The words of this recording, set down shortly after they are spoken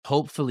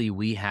hopefully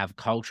we have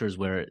cultures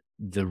where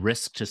the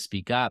risk to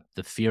speak up,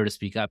 the fear to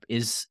speak up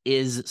is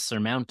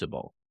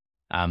surmountable.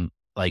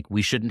 Like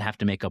we shouldn't have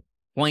to make a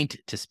point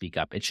to speak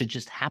up. It should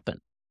just happen.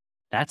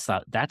 That's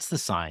the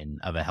sign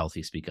of a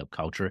healthy speak up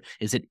culture,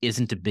 is it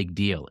isn't a big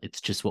deal.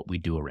 It's just what we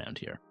do around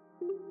here.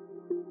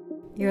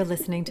 You're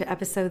listening to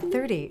episode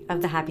 30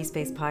 of the Happy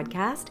Space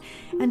podcast,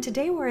 and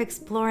today we're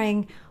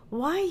exploring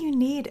why you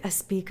need a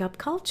speak up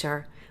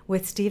culture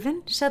with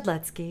Stephen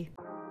Shedletsky.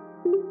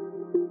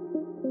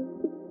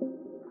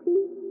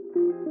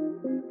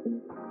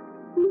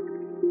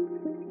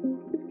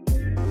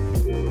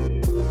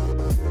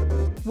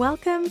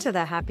 Welcome to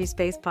the Happy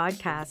Space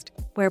podcast,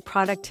 where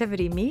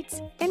productivity meets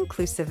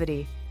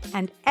inclusivity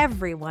and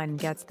everyone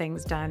gets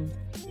things done.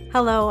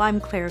 Hello, I'm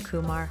Claire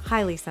Kumar,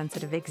 highly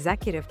sensitive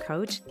executive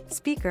coach,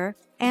 speaker,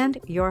 and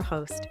your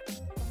host.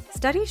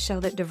 Studies show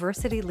that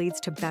diversity leads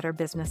to better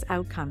business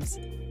outcomes.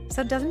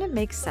 So doesn't it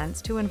make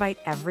sense to invite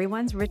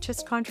everyone's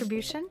richest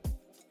contribution?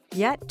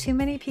 Yet too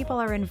many people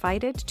are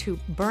invited to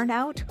burn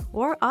out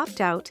or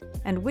opt out,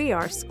 and we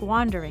are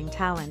squandering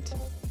talent.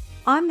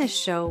 On this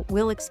show,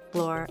 we'll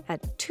explore a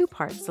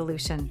two-part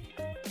solution.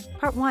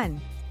 Part 1,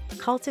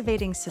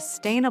 cultivating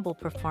sustainable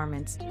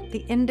performance,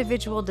 the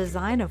individual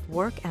design of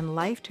work and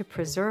life to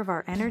preserve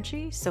our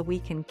energy so we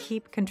can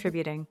keep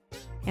contributing.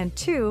 And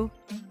 2,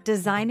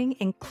 designing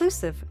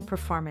inclusive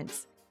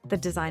performance, the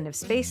design of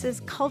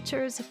spaces,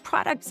 cultures,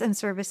 products, and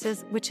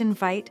services which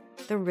invite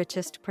the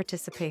richest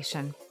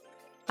participation.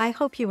 I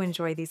hope you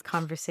enjoy these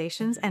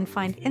conversations and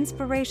find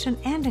inspiration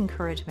and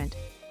encouragement,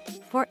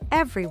 for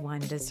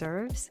everyone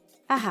deserves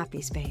a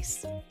happy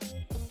space.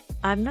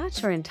 I'm not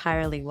sure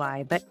entirely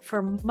why, but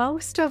for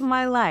most of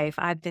my life,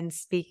 I've been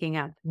speaking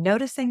up,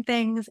 noticing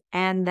things,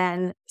 and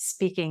then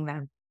speaking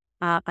them.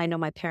 I know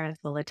my parents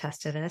will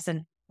attest to this,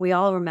 and we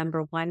all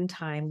remember one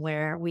time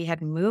where we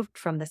had moved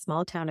from the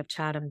small town of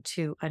Chatham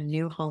to a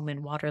new home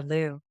in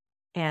Waterloo,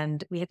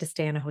 and we had to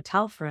stay in a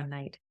hotel for a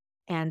night.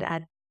 And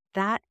at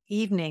that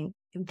evening,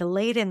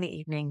 late in the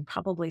evening,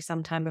 probably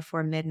sometime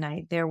before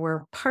midnight, there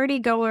were party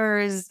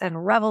goers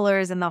and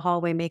revelers in the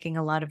hallway making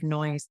a lot of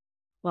noise.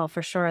 Well,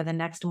 for sure, the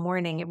next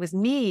morning, it was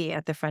me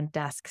at the front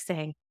desk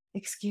saying,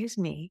 "Excuse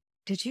me,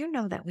 did you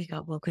know that we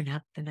got woken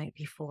up the night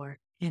before?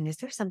 And is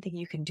there something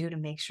you can do to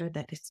make sure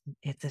that it's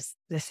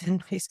this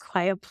nice,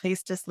 quiet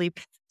place to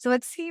sleep?" So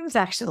it seems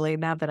actually,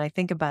 now that I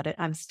think about it,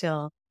 I'm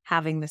still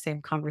having the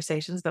same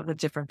conversations, but with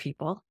different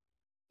people.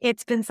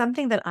 It's been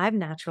something that I've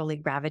naturally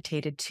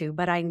gravitated to,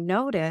 but I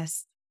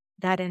notice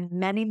that in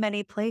many,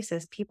 many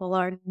places, people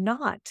are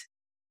not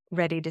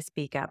ready to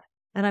speak up.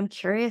 And I'm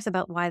curious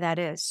about why that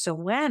is. So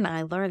when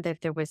I learned that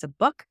there was a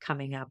book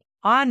coming up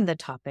on the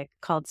topic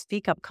called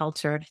Speak Up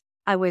Culture,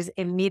 I was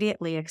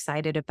immediately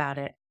excited about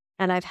it.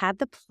 And I've had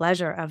the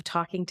pleasure of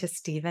talking to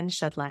Stephen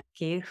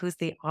Shedletsky, who's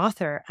the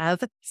author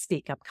of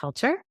Speak Up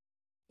Culture.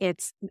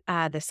 It's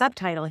the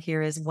subtitle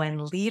here is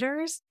When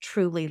Leaders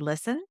Truly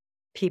Listen,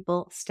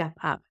 People Step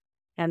Up.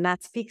 And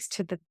that speaks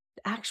to the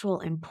actual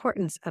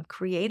importance of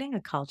creating a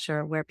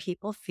culture where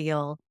people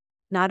feel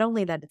not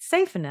only that it's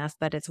safe enough,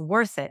 but it's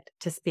worth it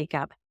to speak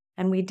up.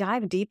 And we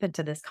dive deep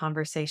into this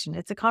conversation.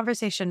 It's a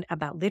conversation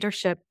about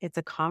leadership. It's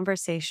a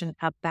conversation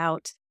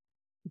about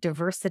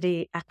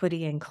diversity,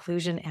 equity,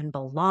 inclusion, and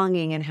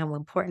belonging, and how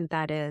important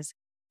that is.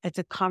 It's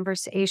a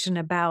conversation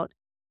about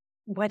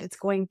what it's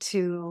going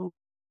to,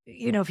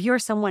 if you're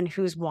someone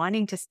who's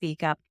wanting to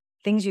speak up,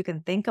 things you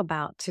can think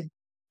about to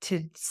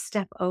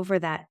step over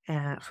that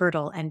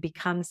hurdle and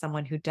become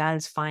someone who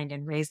does find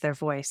and raise their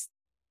voice.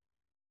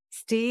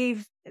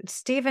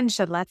 Stephen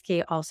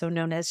Shedletsky, also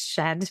known as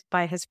Shed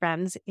by his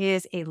friends,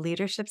 is a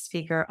leadership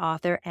speaker,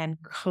 author,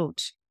 and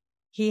coach.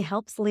 He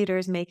helps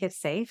leaders make it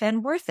safe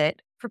and worth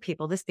it for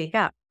people to speak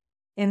up.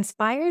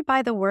 Inspired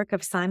by the work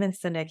of Simon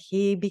Sinek,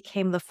 he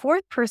became the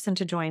 4th person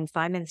to join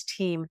Simon's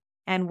team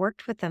and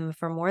worked with them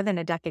for more than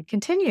a decade,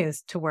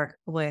 continues to work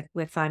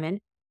with Simon.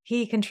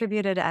 He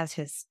contributed as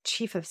his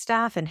chief of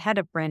staff and head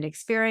of brand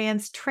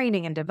experience,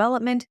 training and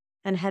development,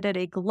 and headed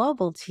a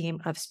global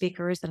team of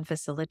speakers and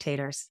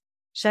facilitators.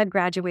 Shed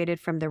graduated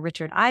from the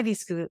Richard Ivey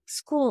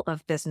School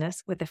of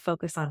Business with a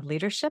focus on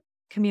leadership,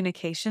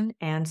 communication,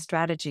 and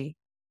strategy.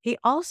 He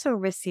also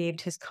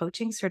received his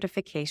coaching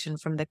certification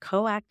from the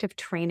Coactive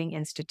Training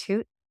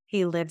Institute.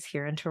 He lives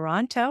here in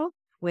Toronto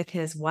with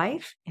his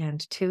wife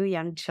and 2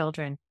 young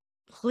children.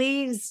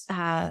 Please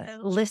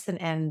listen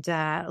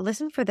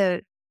for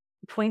the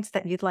points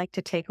that you'd like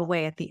to take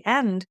away. At the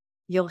end,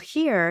 you'll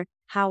hear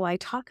how I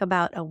talk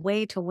about a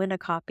way to win a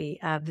copy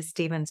of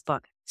Stephen's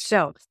book.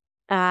 So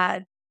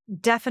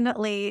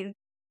definitely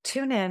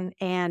tune in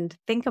and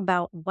think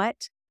about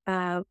what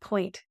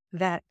point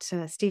that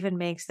Stephen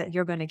makes that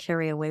you're going to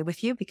carry away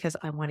with you, because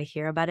I want to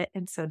hear about it,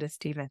 and so does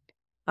Stephen.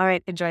 All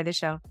right, enjoy the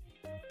show.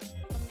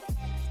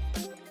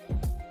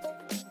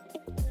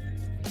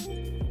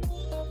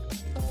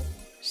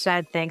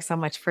 Shed, thanks so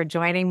much for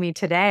joining me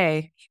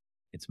today.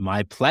 It's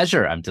my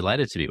pleasure. I'm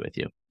delighted to be with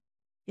you.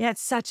 Yeah,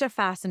 it's such a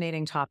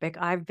fascinating topic.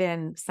 I've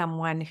been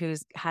someone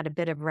who's had a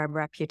bit of a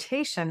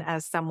reputation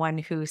as someone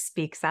who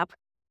speaks up.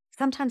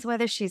 sometimes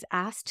whether she's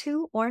asked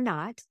to or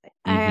not.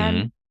 And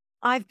Hmm.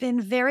 I've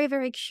been very,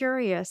 very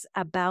curious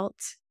about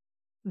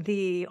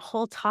the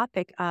whole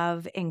topic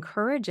of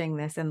encouraging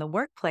this in the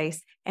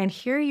workplace. And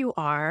here you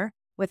are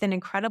with an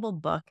incredible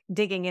book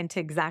digging into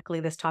exactly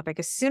this topic.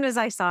 As soon as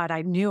I saw it,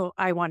 I knew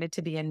I wanted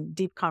to be in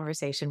deep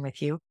conversation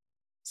with you.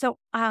 So,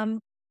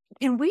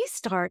 can we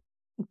start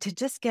to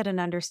just get an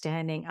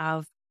understanding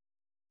of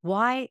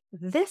why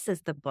this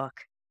is the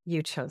book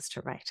you chose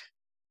to write?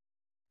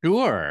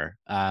 Sure.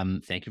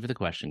 Thank you for the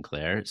question,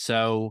 Claire.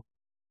 So,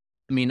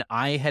 I mean,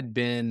 I had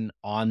been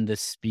on the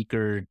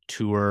speaker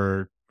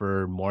tour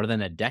for more than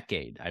a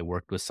decade. I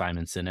worked with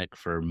Simon Sinek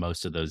for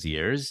most of those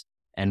years.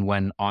 And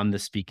when on the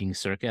speaking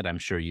circuit, I'm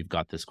sure you've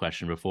got this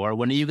question before,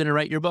 when are you going to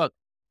write your book?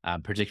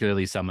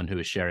 Particularly someone who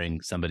is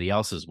sharing somebody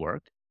else's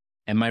work.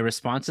 And my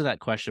response to that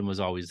question was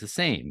always the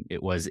same.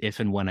 It was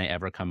if and when I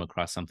ever come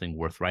across something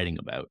worth writing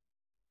about.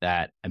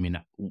 That, I mean,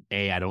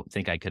 A, I don't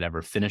think I could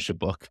ever finish a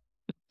book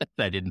that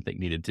I didn't think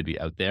needed to be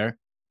out there.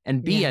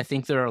 And B, I Yes.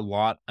 think there are a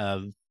lot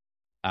of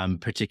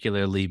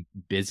particularly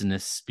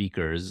business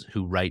speakers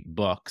who write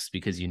books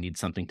because you need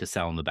something to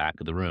sell in the back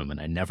of the room. And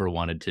I never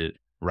wanted to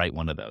write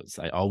one of those.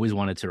 I always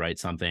wanted to write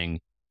something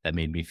that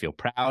made me feel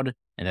proud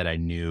and that I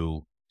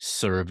knew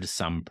served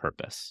some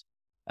purpose.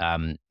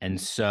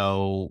 And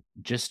so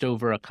just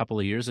over a couple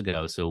of years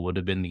ago, so it would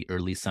have been the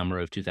early summer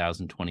of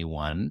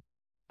 2021,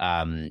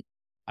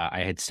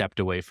 I had stepped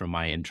away from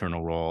my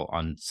internal role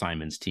on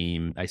Simon's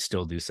team. I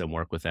still do some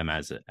work with them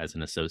as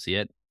an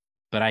associate,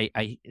 but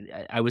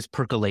I was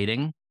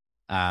percolating,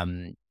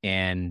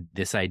 and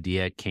this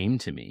idea came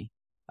to me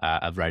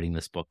of writing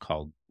this book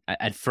called.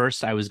 At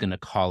first, I was going to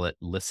call it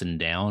 "Listen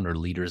Down" or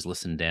 "Leaders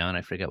Listen Down."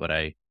 I forget what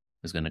I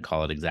was going to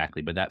call it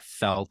exactly, but that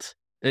felt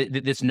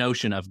this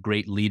notion of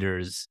great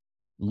leaders.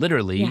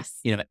 Literally,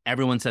 Yes.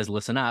 everyone says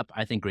 "listen up."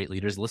 I think great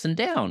leaders listen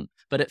down,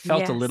 but it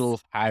felt a Yes. little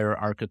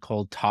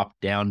hierarchical,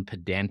 top-down,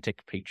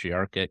 pedantic,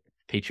 patriarchal,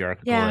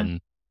 Yeah. and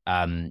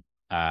um,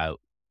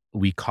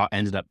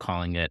 ended up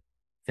calling it,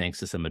 thanks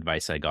to some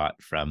advice I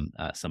got from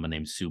someone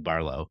named Sue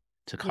Barlow,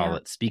 to call Yeah.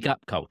 it "Speak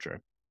Up"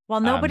 culture. Well,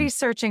 Um, nobody's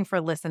searching for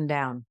listen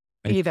down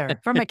either.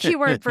 From a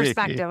keyword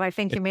perspective, I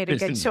think you made a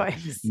good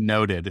choice.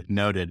 Noted,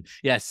 noted.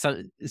 Yes,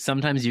 so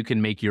sometimes you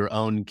can make your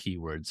own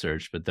keyword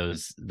search, but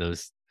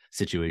those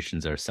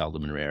situations are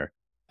seldom and rare.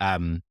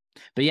 Um,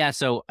 but yeah,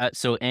 so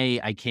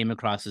I came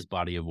across this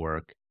body of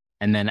work,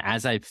 and then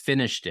as I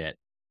finished it,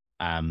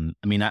 I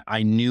mean,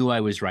 I knew I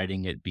was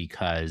writing it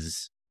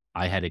because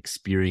I had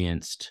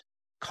experienced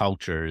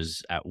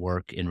cultures at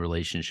work in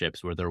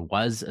relationships where there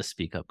was a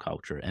speak up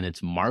culture, and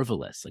it's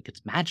marvelous, like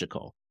it's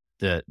magical.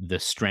 The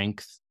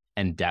strength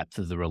and depth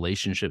of the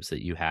relationships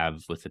that you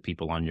have with the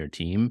people on your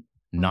team,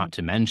 Mm. not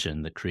to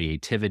mention the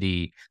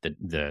creativity,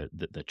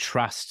 the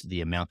trust,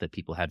 the amount that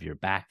people have your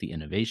back, the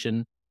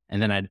innovation.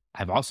 And then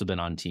I've also been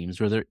on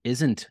teams where there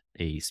isn't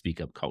a speak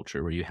up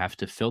culture, where you have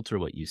to filter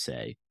what you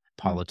say.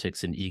 Mm.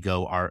 Politics and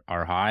ego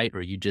are high,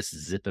 or you just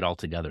zip it all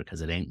together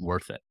because it ain't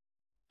worth it.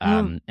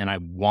 Mm. And I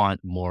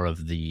want more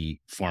of the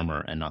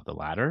former and not the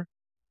latter.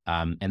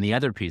 And the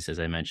other piece, as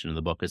I mentioned in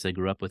the book, is I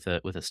grew up with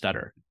a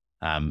stutter.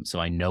 So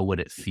I know what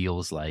it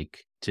feels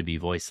like to be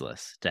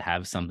voiceless, to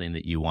have something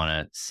that you want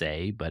to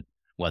say, but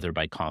whether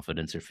by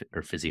confidence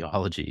or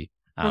physiology,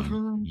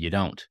 Mhm. you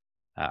don't.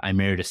 I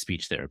married a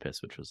speech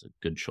therapist, which was a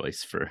good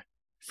choice for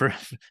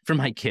for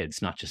my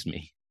kids, not just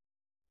me.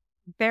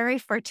 Very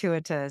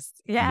fortuitous.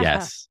 Yeah.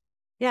 Yes.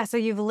 Yeah. So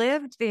you've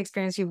lived the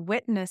experience, you've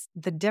witnessed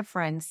the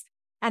difference.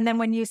 And then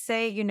when you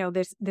say,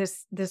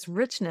 there's this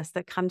richness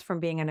that comes from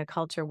being in a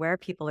culture where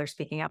people are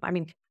speaking up. I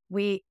mean,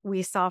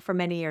 we saw for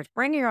many years,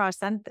 bring your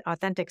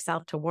authentic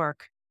self to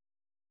work.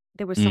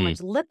 There was so Mm,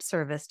 much lip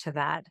service to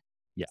that.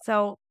 yeah.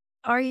 So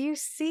are you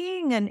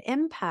seeing an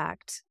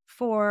impact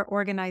for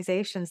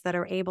organizations that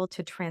are able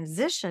to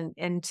transition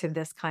into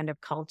this kind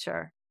of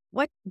culture?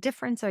 What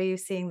difference are you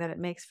seeing that it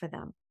makes for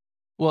them?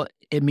 Well,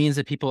 it means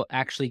that people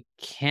actually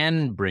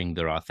can bring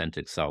their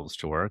authentic selves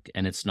to work,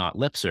 and it's not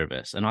lip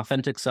service. And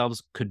authentic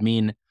selves could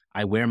mean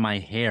I wear my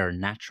hair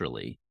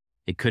naturally.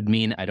 It could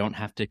mean I don't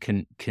have to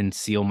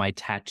conceal my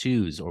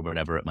tattoos or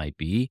whatever it might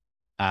be.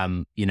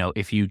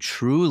 If you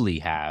truly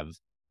have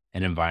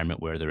an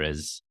environment where there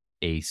is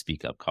a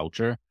speak up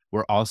culture,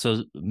 we're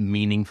also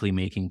meaningfully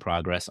making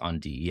progress on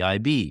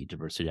DEIB,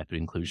 diversity, equity,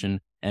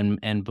 inclusion,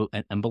 and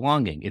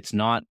belonging. It's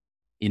not,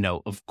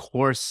 of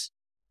course,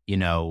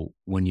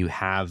 when you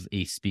have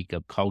a speak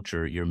up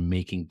culture, you're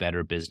making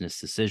better business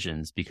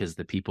decisions because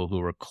the people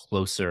who are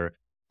closer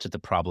to the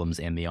problems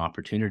and the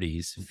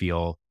opportunities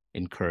feel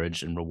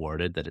encouraged and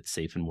rewarded that it's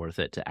safe and worth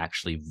it to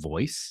actually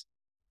voice.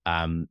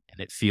 And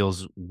it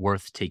feels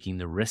worth taking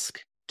the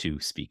risk to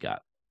speak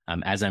up.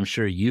 As I'm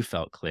sure you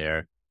felt,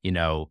 Claire,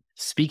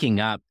 speaking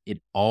up,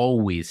 it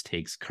always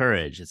takes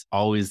courage. It's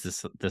always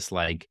this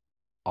like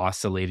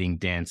oscillating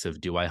dance of,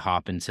 do I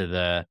hop into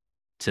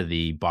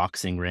the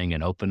boxing ring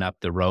and open up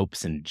the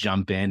ropes and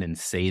jump in and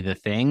say the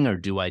thing, or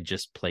do I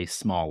just play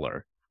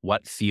smaller?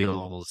 What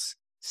feels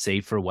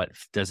safer? What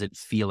does it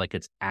feel like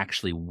it's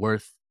actually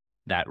worth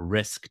that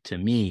risk to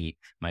me,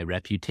 my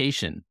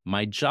reputation,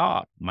 my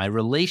job, my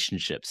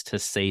relationships to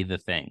say the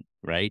thing,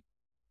 right?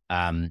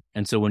 And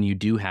so when you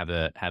do have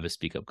a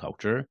speak up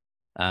culture,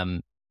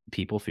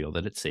 people feel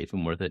that it's safe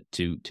and worth it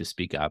to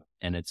speak up,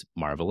 and it's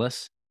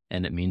marvelous.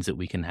 And it means that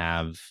we can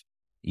have,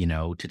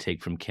 to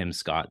take from Kim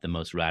Scott, the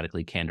most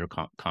radically candor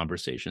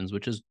conversations,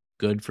 which is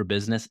good for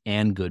business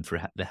and good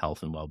for the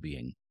health and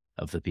well-being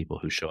of the people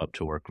who show up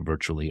to work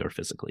virtually or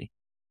physically.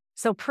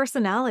 So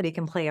personality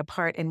can play a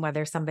part in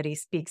whether somebody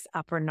speaks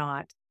up or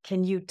not.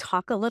 Can you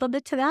talk a little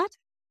bit to that?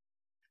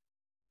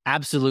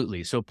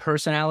 Absolutely. So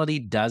personality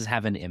does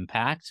have an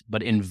impact,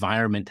 but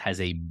environment has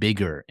a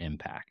bigger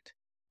impact.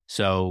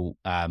 So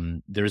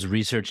there's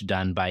research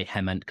done by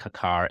Hemant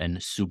Kakar and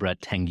Subra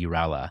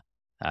Tengirala.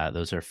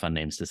 Those are fun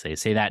names to say.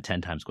 Say that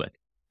 10 times quick.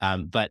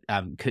 But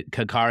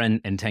Kakar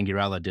and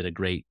Tengirala did a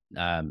great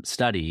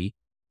study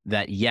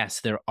that,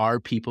 yes, there are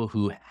people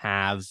who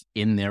have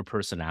in their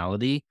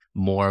personality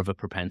more of a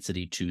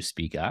propensity to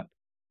speak up.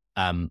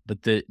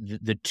 But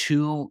the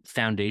two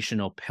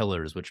foundational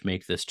pillars, which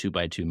make this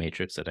 2x2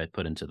 matrix that I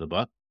put into the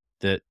book,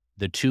 the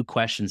two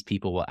questions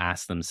people will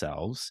ask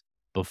themselves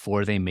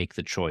before they make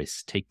the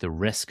choice, take the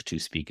risk to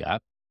speak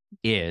up,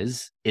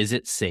 is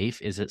it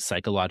safe? Is it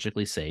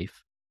psychologically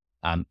safe?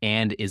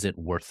 And is it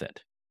worth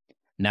it?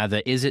 Now,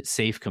 the is it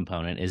safe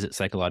component, is it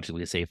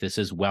psychologically safe? This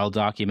is well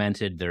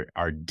documented. There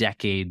are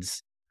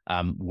decades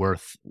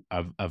worth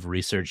of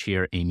research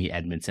here. Amy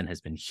Edmondson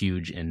has been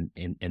huge in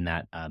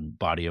that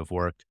body of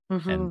work,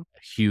 and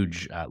a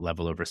huge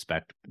level of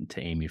respect to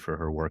Amy for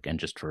her work and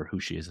just for who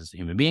she is as a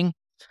human being.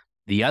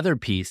 The other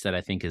piece that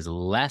I think is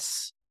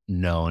less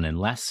known and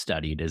less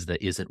studied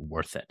is it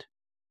worth it?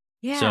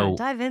 Yeah, so,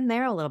 dive in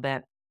there a little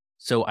bit.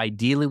 So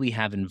ideally, we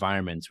have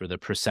environments where the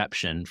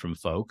perception from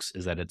folks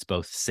is that it's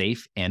both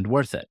safe and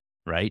worth it,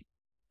 right?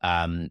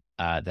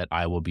 That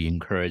I will be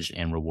encouraged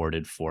and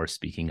rewarded for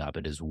speaking up.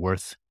 It is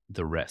worth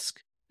the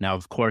risk. Now,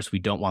 of course, we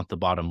don't want the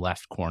bottom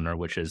left corner,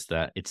 which is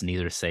that it's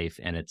neither safe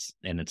and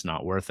it's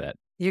not worth it.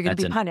 You're going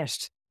to be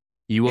punished.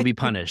 You will be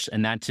punished.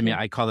 And that, to me,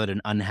 I call it an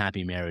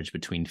unhappy marriage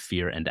between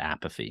fear and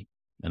apathy.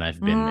 And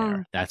I've been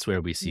there. That's where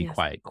we see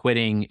quiet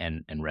quitting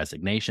and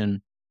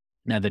resignation.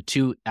 Now, the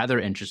two other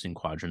interesting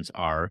quadrants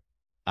are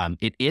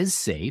it is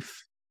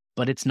safe,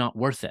 but it's not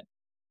worth it.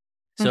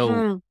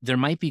 So there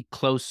might be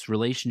close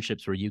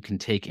relationships where you can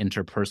take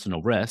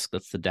interpersonal risk.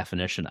 That's the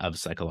definition of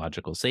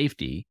psychological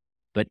safety.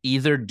 But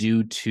either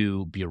due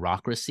to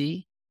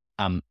bureaucracy,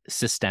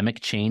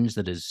 systemic change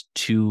that is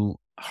too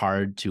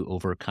hard to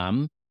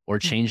overcome, or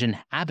change in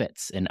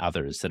habits in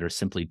others that are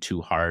simply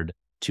too hard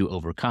to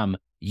overcome,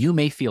 you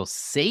may feel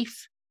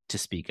safe to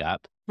speak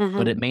up,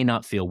 but it may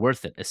not feel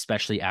worth it,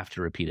 especially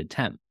after repeated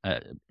attempts.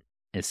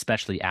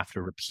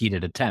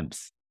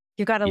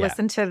 You got to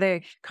listen to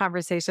the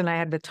conversation I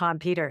had with Tom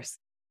Peters,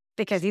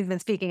 because he's been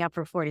speaking up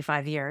for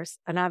 45 years.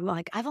 And I'm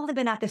like, I've only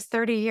been at this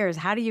 30 years.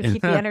 How do you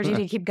keep the energy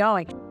to keep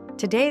going?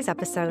 Today's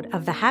episode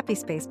of the Happy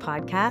Space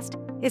podcast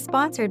is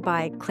sponsored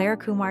by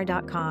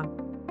ClaireKumar.com.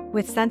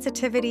 With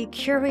sensitivity,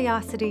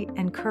 curiosity,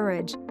 and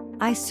courage,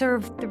 I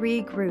serve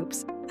 3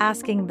 groups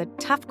asking the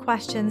tough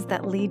questions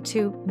that lead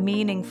to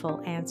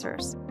meaningful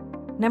answers.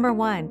 Number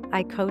 1,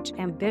 I coach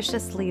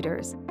ambitious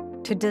leaders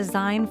to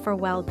design for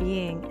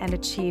well-being and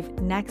achieve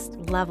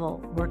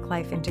next-level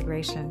work-life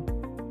integration.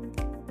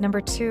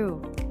 Number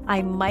 2,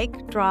 I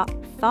mic drop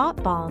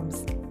thought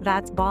bombs.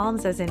 That's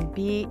bombs as in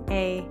BALMS.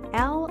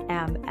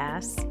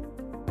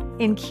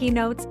 In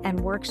keynotes and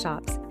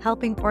workshops,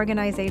 helping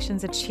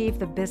organizations achieve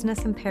the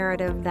business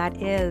imperative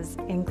that is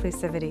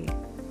inclusivity.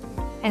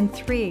 And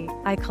 3,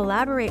 I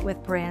collaborate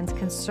with brands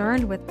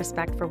concerned with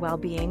respect for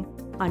well-being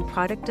on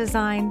product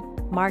design,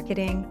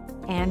 marketing,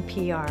 and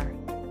PR.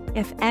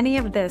 If any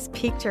of this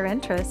piqued your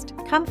interest,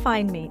 come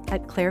find me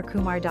at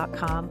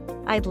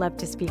ClaireKumar.com. I'd love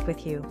to speak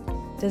with you.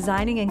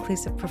 Designing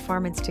inclusive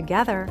performance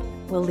together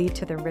will lead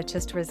to the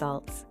richest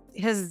results.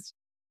 His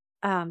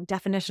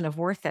definition of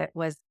worth it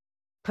was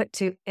put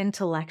to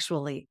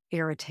intellectually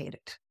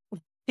irritated.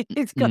 He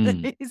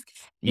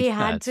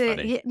had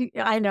to.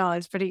 I know,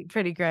 it's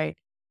pretty great.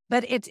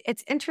 But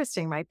it's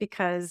interesting, right?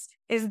 Because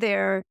is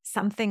there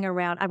something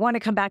around? I want to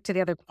come back to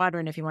the other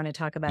quadrant if you want to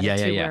talk about it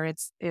too, where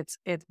it's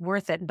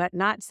worth it but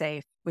not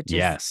safe, which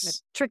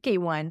is a tricky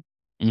one.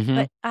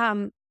 But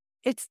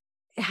it's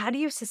how do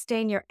you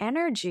sustain your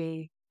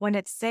energy when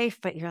it's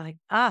safe, but you're like,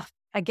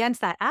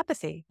 against that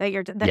apathy that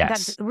you're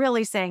that's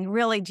really saying,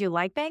 really, do you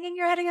like banging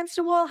your head against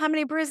a wall? How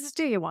many bruises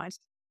do you want?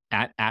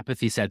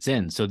 Apathy sets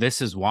in. So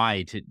this is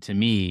why, to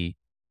me,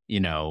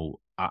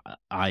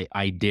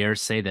 I dare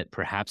say that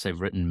perhaps I've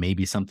written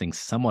maybe something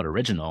somewhat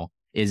original,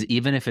 is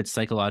even if it's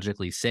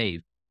psychologically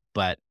safe,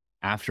 but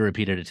after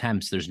repeated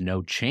attempts, there's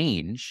no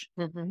change.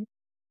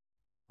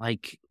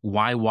 Like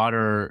why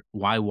water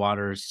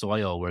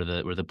soil where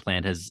the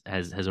plant has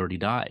already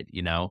died,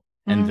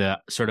 And the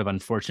sort of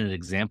unfortunate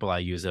example I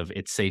use of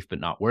it's safe but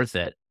not worth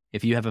it.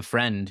 If you have a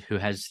friend who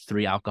has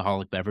 3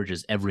 alcoholic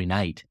beverages every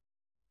night,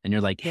 and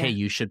you're like, hey,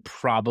 you should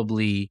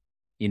probably,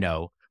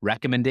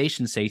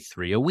 recommendations say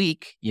 3 a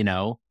week,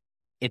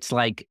 it's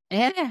like,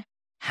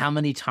 how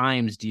many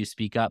times do you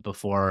speak up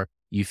before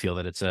you feel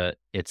that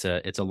it's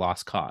a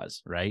lost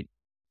cause, right?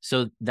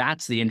 So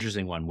that's the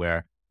interesting one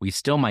where we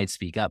still might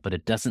speak up, but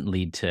it doesn't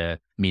lead to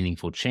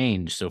meaningful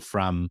change. So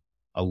from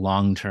a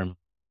long-term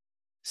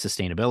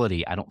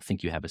sustainability, I don't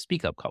think you have a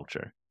speak up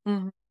culture.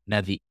 Mhm.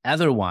 Now, the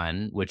other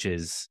one, which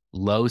is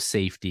low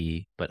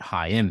safety but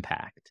high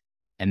impact,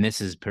 and this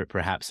is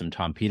perhaps some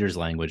Tom Peters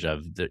language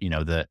of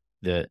the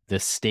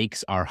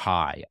stakes are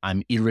high.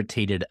 I'm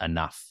irritated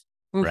enough,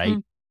 right?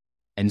 Mhm.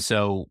 And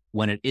so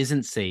when it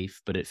isn't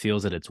safe, but it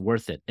feels that it's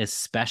worth it,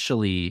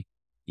 especially,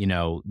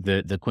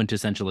 the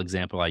quintessential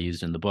example I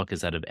used in the book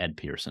is that of Ed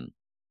Pearson.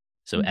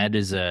 So Mhm. Ed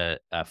is a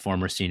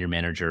former senior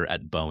manager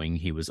at Boeing.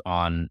 He was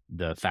on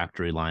the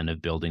factory line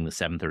of building the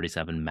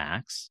 737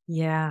 MAX,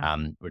 Yeah.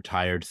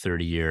 retired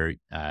 30-year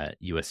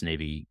U.S.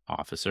 Navy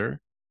officer.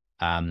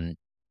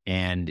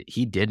 And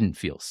he didn't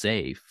feel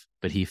safe,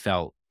 but he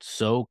felt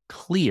so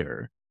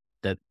clear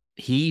that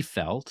he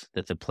felt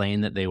that the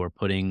plane that they were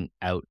putting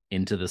out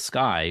into the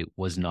sky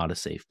was not a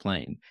safe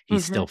plane. He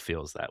Mhm. still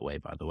feels that way,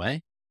 by the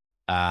way.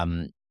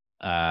 Um,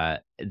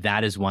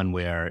 that is one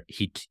where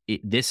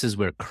this is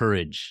where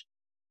courage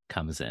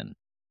comes in,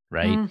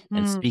 right?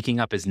 And Mhm. speaking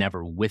up is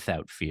never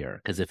without fear,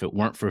 because if it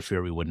weren't for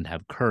fear, we wouldn't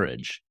have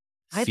courage.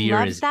 I Fear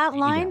love is that yeah.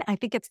 line. I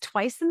think it's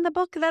twice in the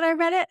book that I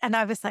read it, and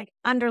I was like,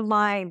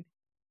 underline.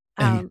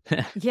 Um,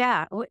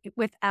 yeah,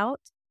 without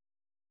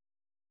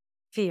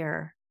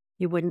fear,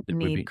 you wouldn't It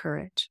would need be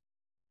courage.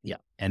 yeah.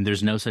 And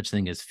there's no such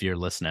thing as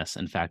fearlessness.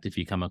 In fact, if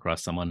you come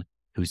across someone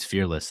who's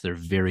fearless, they're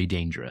very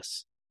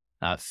dangerous.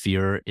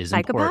 Fear is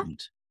Psychopath?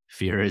 important.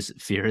 Fear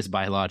is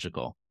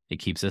biological. It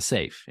keeps us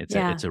safe.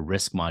 Yeah. It's a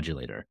risk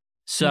modulator. Yeah.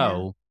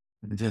 So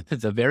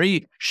the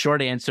very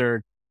short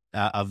answer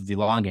of the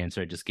long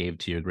answer I just gave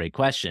to your great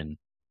question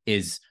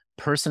is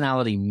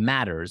personality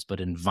matters,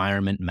 but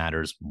environment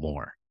matters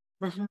more.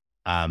 Mhm.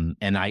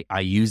 And I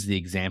use the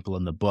example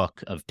in the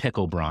book of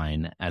pickle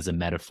brine as a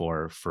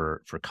metaphor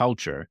for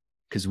culture,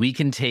 because we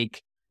can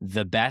take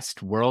the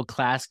best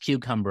world-class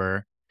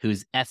cucumber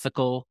who's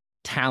ethical,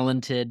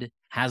 talented,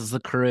 has the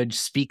courage,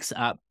 speaks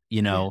up,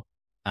 Yeah.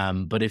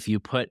 but if you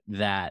put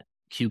that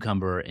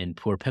cucumber in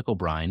poor pickle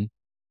brine,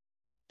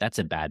 that's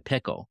a bad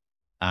pickle.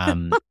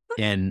 And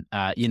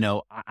I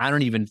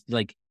don't even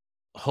like,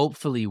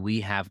 hopefully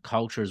we have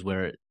cultures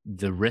where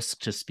the risk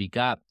to speak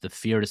up, the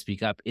fear to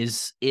speak up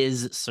is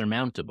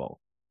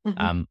surmountable.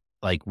 Mhm.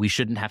 Like we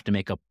shouldn't have to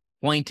make a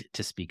point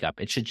to speak up.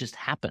 It should just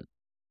happen.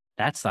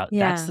 That's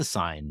Yeah. the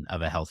sign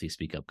of a healthy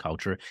speak up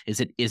culture, is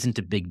it isn't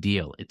a big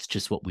deal. It's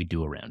just what we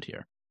do around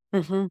here.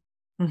 Mhm.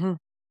 Mhm.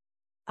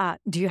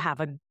 Do you have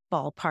a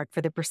ballpark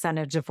for the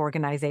percentage of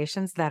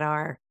organizations that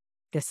are,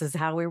 this is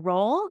how we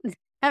roll?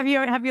 Have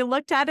you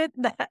looked at it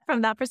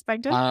from that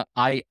perspective?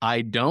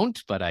 I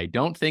don't, but I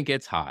don't think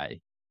it's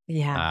high.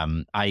 Yeah.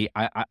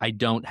 I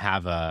don't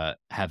have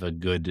a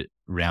good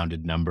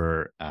rounded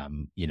number.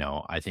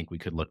 I think we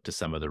could look to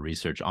some of the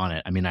research on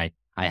it. I mean, I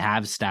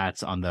have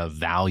stats on the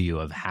value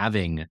of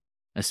having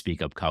a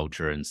speak up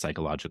culture and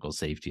psychological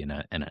safety in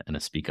a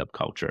speak up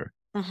culture.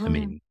 I Mhm.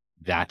 mean,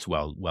 that's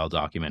well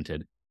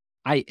documented.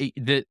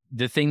 The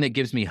thing that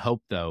gives me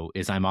hope though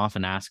is I'm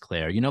often asked,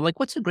 Claire, like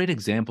what's a great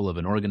example of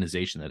an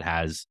organization that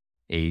has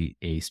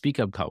a speak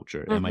up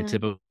culture? And my Mhm.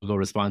 typical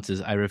response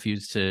is I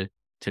refuse to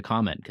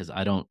comment, because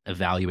I don't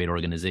evaluate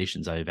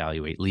organizations, I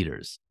evaluate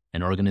leaders.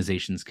 And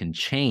organizations can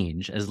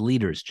change as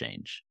leaders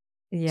change.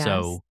 Yes.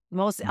 So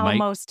my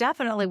Most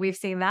definitely, we've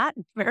seen that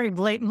very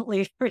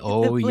blatantly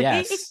oh recently.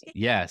 yes,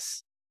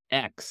 yes.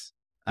 X.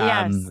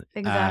 Yes,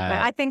 exactly.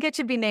 I think it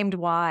should be named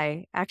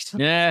Y,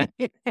 actually. Yeah,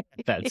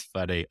 that's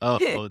funny.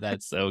 Oh,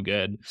 that's so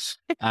good.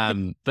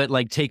 But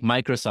like take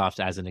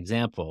Microsoft as an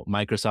example.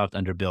 Microsoft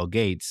under Bill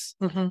Gates,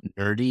 Mhm.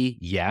 nerdy,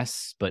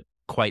 yes, but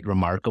quite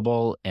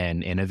remarkable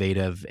and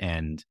innovative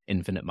and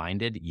infinite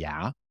minded.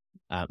 Yeah.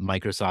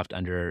 Microsoft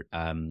under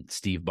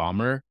Steve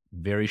Ballmer,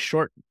 very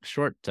short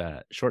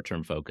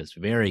term focused,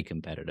 very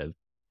competitive.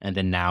 And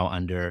then now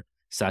under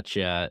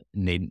Satya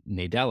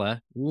Nadella,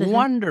 Mhm.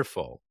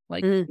 wonderful,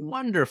 like Mm.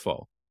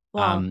 wonderful.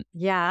 Well, Um,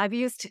 yeah, I've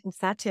used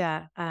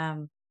Satya.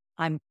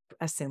 I'm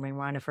assuming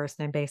we're on a first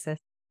name basis.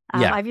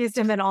 yeah. I've used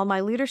him in all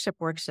my leadership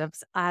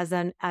workshops as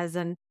an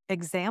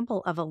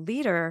example of a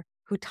leader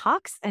who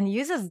talks and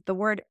uses the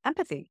word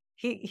empathy.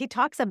 He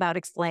talks about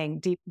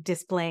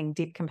displaying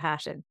deep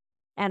compassion.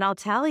 And I'll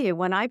tell you,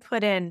 when I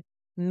put in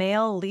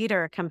male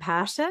leader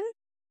compassion,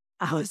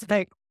 I was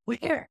like,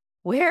 where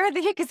are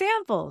the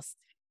examples?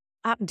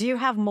 Do you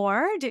have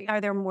more? Are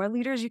there more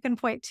leaders you can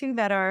point to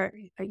that are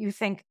you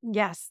think,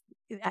 yes,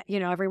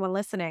 everyone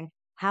listening,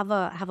 have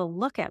a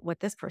look at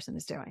what this person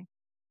is doing.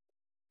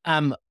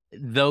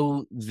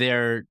 Though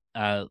they're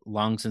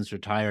long since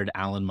retired,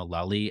 Alan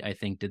Mullally, I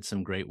think, did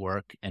some great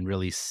work and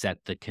really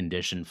set the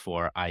condition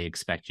for I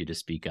expect you to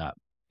speak up.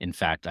 In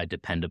fact, I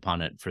depend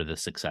upon it for the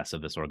success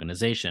of this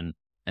organization.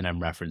 And I'm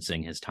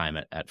referencing his time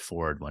at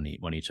Ford when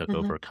he took Mhm.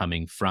 over,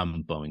 coming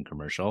from Boeing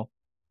Commercial.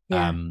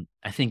 Yeah.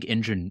 I think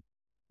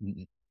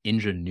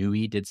Indra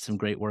Nui did some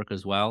great work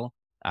as well.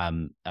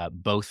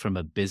 both from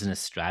a business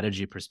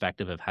strategy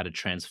perspective of how to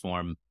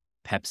transform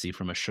Pepsi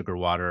from a sugar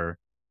water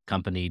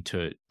company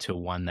to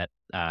one that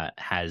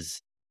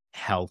has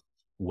health,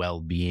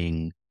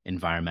 well-being,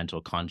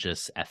 environmental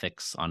conscious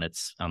ethics on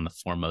the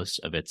foremost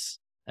of its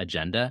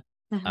agenda.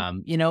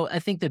 Mhm. I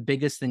think the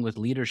biggest thing with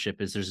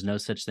leadership is there's no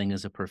such thing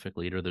as a perfect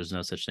leader. There's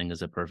no such thing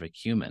as a perfect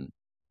human.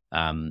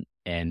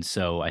 And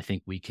so I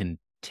think we can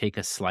take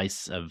a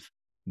slice of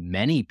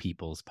many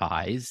people's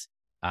pies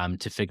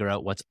to figure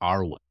out what's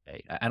our way.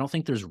 I don't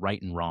think there's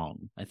right and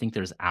wrong. I think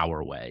there's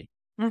our way.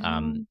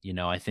 Mhm.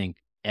 I think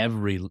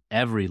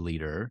every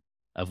leader,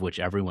 of which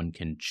everyone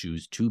can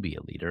choose to be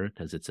a leader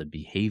because it's a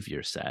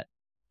behavior set,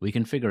 we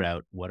can figure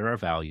out what are our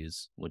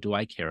values, what do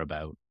I care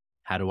about,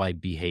 how do I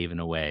behave in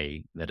a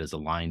way that is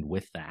aligned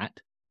with that,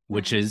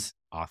 which Mhm. is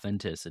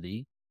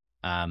authenticity.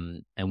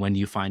 And when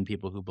you find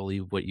people who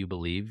believe what you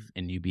believe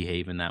and you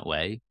behave in that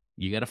way,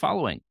 you get a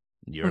following.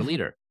 You're a Mhm.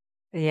 leader.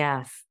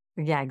 Yes.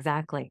 Yeah,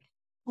 exactly.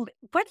 What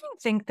do you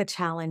think the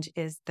challenge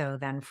is, though,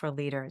 then for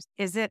leaders?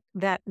 Is it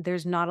that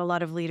there's not a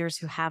lot of leaders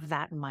who have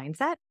that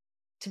mindset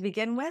to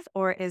begin with?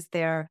 Or is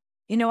there,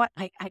 you know what,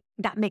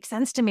 that makes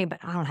sense to me,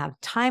 but I don't have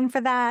time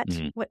for that?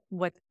 Mhm.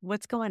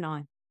 What's going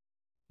on?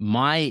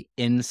 My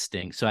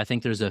instinct, so I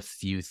think there's a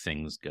few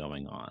things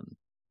going on.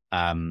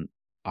 Um,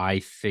 I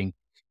think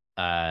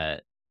uh,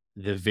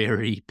 the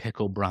very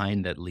pickle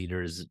brine that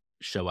leaders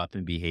show up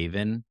and behave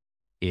in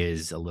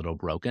is a little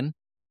broken.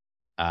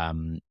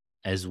 um,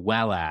 as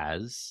well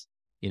as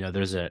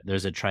there's a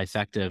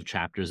trifecta of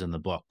chapters in the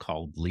book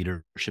called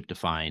Leadership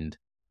Defined,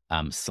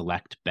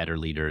 Select Better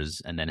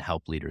Leaders, and then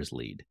Help Leaders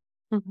Lead.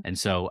 Mhm. And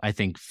so I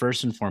think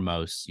first and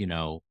foremost,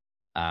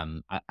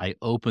 I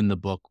open the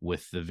book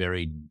with the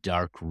very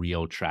dark,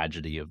 real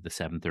tragedy of the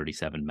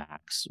 737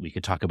 MAX. We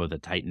could talk about the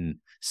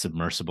Titan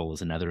submersible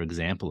as another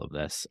example of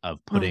this, of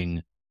Mm.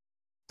 putting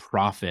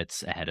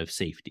profits ahead of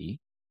safety,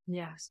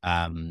 Yes.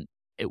 um,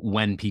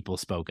 when people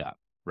spoke up,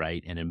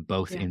 right? And in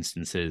both Yeah.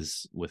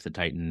 instances, with the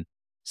Titan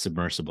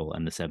submersible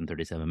and the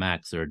 737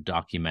 MAX, there are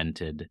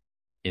documented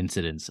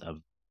incidents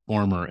of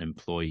former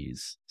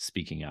employees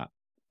speaking up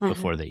Mhm.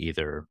 before they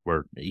either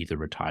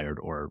retired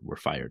or were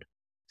fired.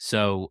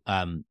 So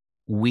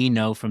we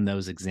know from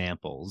those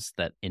examples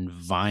that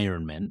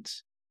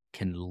environment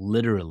can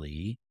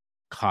literally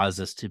cause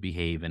us to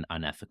behave in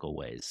unethical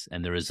ways.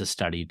 And there is a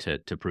study to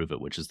prove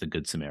it, which is the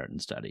Good Samaritan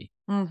study,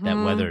 that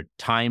Mhm. whether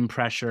time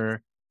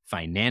pressure,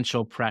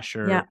 financial Yeah.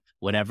 pressure,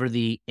 whatever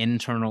the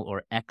internal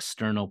or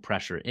external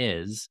pressure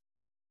is,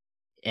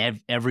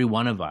 every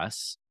one of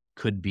us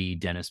could be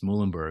Dennis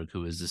Muhlenberg,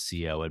 who is the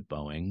CEO at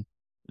Boeing,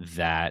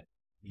 that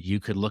you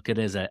could look at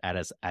as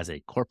a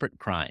corporate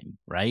crime,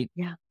 right?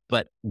 Yeah.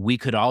 But we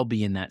could all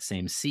be in that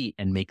same seat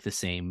and make the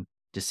same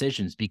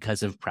decisions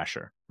because of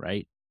pressure,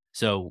 right?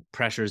 So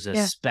pressure is Yeah.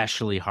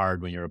 especially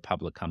hard when you're a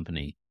public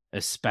company,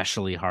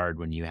 especially hard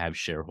when you have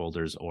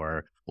shareholders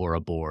or a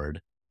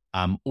board,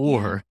 Yeah.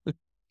 or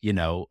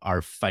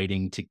are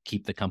fighting to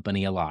keep the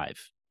company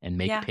alive and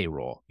make Yeah.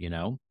 payroll.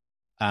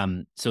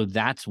 So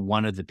that's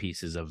one of the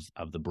pieces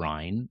of the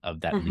brine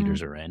of that Mhm.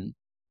 leaders are in.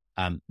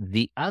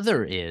 The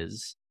other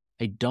is,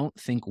 I don't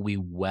think we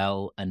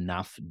well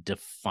enough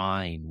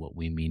define what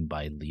we mean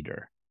by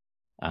leader.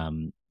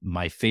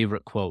 My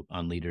favorite quote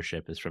on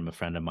leadership is from a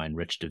friend of mine,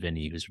 Rich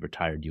Davini, who's a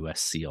retired U.S.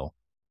 SEAL.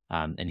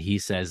 And he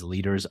says,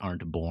 leaders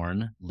aren't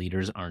born,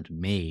 leaders aren't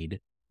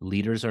made,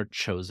 leaders are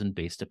chosen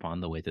based upon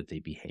the way that they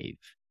behave.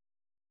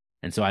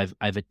 And so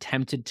I've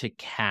attempted to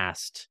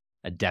cast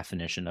a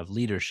definition of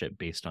leadership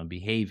based on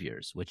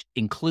behaviors, which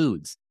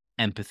includes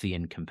empathy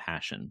and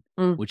compassion,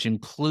 Mm. which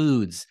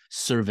includes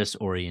service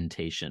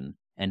orientation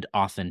and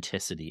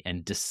authenticity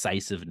and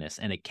decisiveness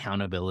and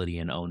accountability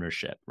and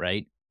ownership,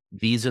 right?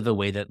 These are the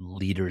way that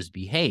leaders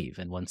behave.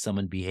 And when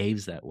someone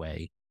behaves that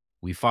way,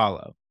 we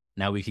follow.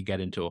 Now we could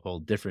get into a whole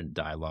different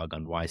dialogue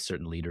on why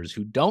certain leaders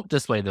who don't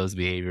display those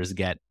behaviors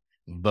get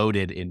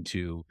voted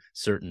into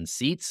certain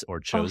seats or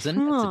chosen.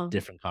 That's a Uh-huh.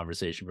 different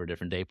conversation for a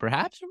different day,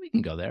 perhaps, or we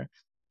can go there.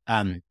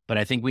 But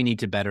I think we need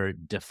to better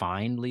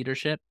define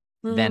leadership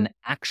than Mhm.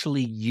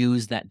 actually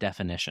use that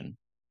definition.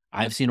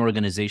 I've seen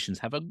organizations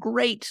have a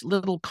great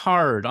little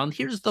card on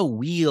here's the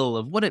wheel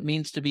of what it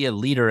means to be a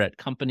leader at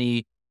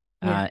company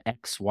Yeah.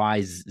 X,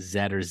 Y, Z,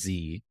 or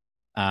Z.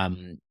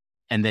 Um,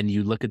 and then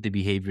you look at the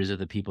behaviors of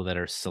the people that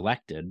are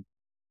selected,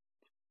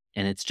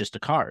 and it's just a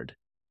card.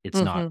 It's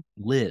not Mhm.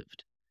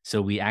 lived.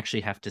 So we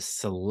actually have to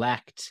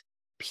select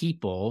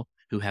people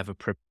who have a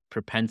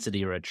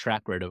propensity or a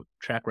track record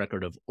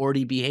of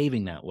already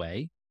behaving that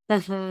way,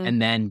 Mhm.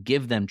 and then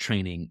give them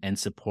training and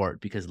support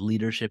because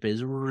leadership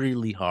is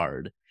really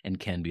hard and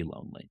can be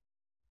lonely.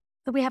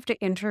 So we have to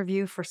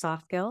interview for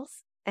soft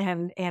skills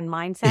and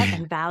mindset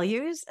and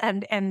values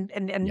and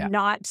Yeah.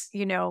 not,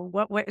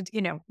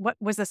 what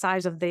was the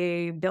size of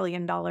the $1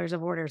 billion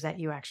of orders that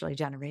you actually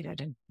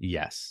generated? And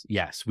Yes.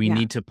 Yes. We yeah.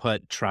 need to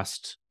put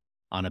trust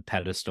on a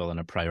pedestal and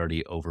a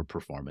priority over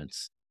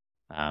performance,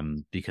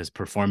 because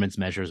performance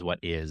measures what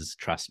is,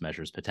 trust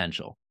measures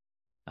potential.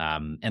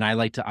 And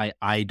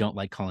I don't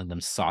like calling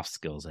them soft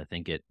skills. I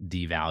think it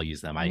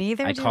devalues them.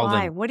 Neither I do call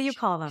I. them What do you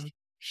call them?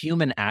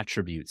 human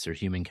attributes or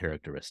human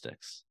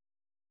characteristics.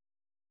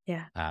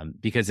 Yeah.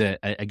 Because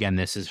again,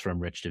 this is from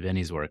Rich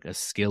Divini's work. A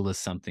skill is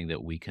something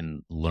that we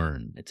can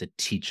learn. It's a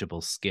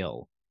teachable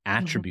skill. Mhm.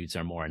 Attributes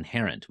are more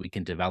inherent. We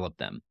can develop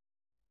them.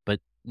 But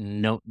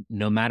no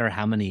matter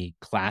how many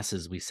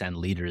classes we send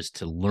leaders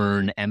to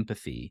learn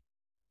empathy,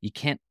 you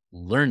can't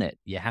learn it.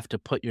 You have to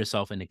put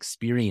yourself in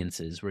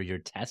experiences where you're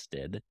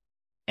tested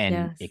and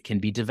Yes. it can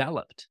be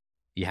developed.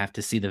 You have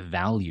to see the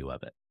value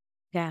of it.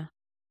 Yeah.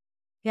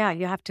 Yeah,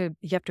 you have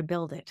to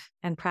build it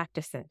and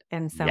practice it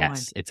and so on.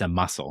 Yes, it's a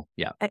muscle.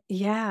 Yeah.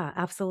 Yeah,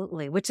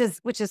 absolutely. Which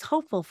is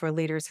hopeful for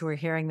leaders who are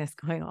hearing this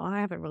going, "Oh, I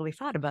haven't really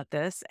thought about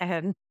this."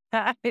 And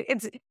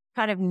it's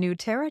kind of new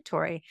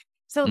territory.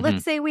 So Hmm.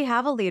 let's say we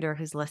have a leader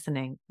who's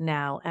listening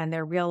now and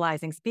they're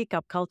realizing speak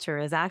up culture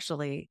is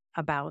actually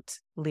about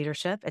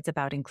leadership. It's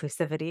about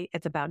inclusivity.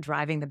 It's about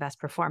driving the best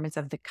performance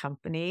of the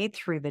company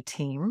through the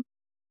team.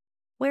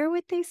 Where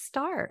would they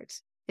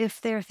start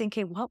if they're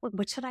thinking,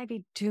 what should I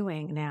be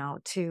doing now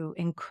to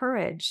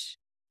encourage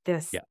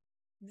this Yeah.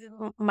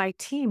 my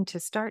team to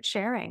start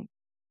sharing?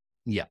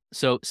 Yeah.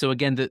 So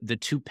again, the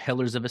two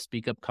pillars of a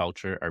speak up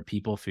culture are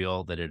people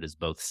feel that it is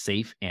both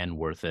safe and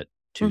worth it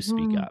to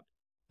speak Mhm. up.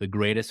 The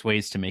greatest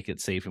ways to make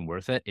it safe and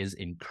worth it is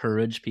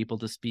encourage people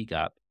to speak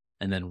up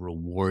and then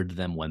reward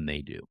them when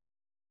they do.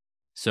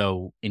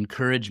 So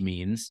encourage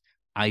means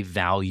I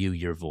value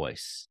your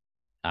voice.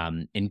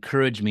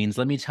 Encourage means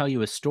let me tell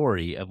you a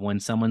story of when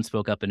someone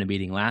spoke up in a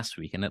meeting last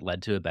week and it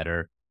led to a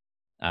better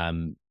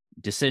um,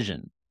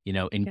 decision.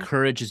 Yeah.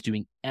 Encourage is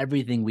doing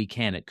everything we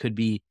can. It could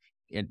be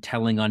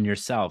telling on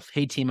yourself,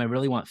 hey, team, I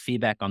really want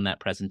feedback on that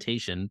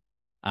presentation.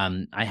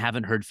 I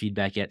haven't heard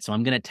feedback yet, so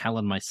I'm going to tell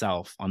on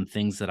myself on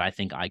things that I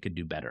think I could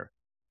do better.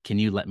 Can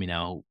you let me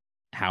know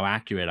how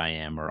accurate I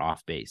am or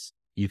off base?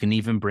 You can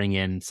even bring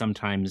in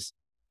sometimes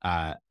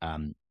uh,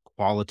 um,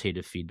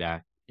 qualitative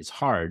feedback is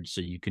hard,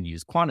 so you can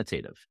use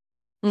quantitative.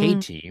 Hey,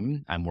 Mhm.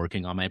 team, I'm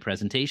working on my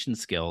presentation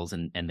skills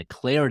and the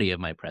clarity of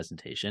my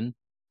presentation.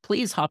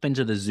 Please hop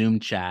into the Zoom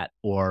chat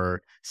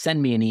or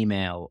send me an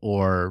email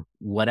or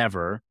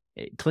whatever.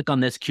 Click on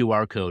this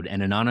QR code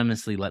and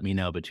anonymously let me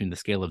know between the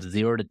scale of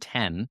 0 to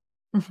 10,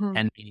 Mhm.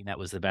 10 meaning that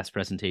was the best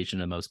presentation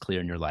and most clear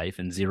in your life,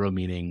 and 0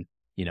 meaning,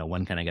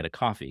 when can I get a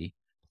coffee?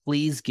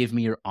 Please give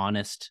me your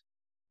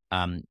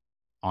um,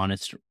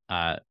 honest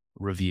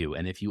review.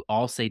 And if you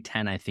all say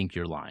 10, I think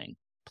you're lying.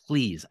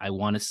 Please, I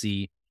want to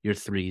see your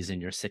threes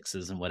and your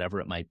sixes and whatever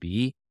it might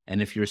be.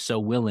 And if you're so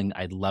willing,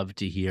 I'd love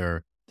to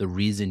hear the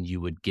reason you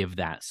would give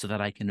that so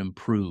that I can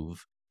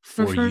improve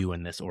for Mhm. you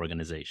in this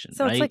organization,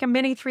 So it's right? like a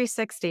mini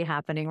 360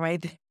 happening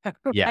right there,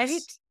 Yes.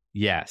 right?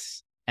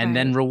 Yes. And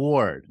then Right.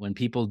 reward when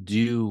people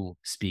do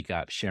speak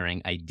up,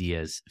 sharing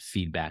ideas,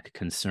 feedback,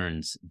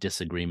 concerns,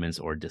 disagreements,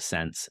 or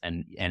dissents,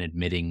 and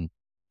admitting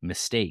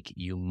mistake,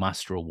 you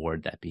must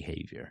reward that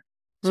behavior.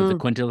 So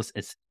Mm.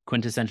 it's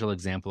quintessential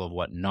example of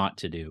what not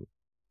to do.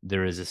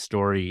 There is a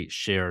story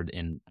shared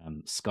in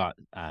Scott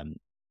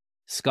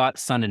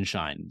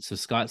Sonnenschein. So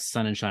Scott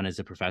Sonnenschein is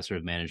a professor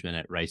of management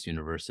at Rice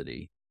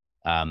University.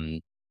 Um,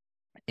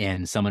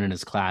 and someone in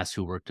his class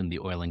who worked in the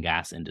oil and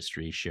gas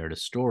industry shared a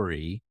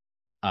story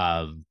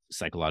of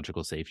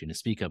psychological safety and a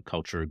speak up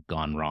culture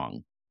gone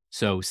wrong.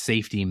 So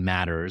safety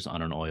matters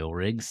on an oil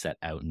rig set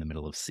out in the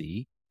middle of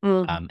sea.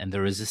 Mm. And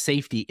there was a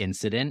safety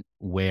incident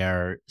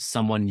where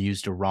someone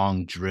used a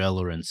wrong drill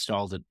or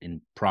installed it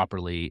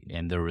improperly,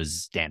 and there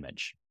was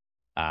damage,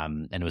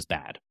 and it was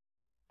bad.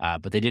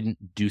 But they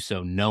didn't do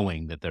so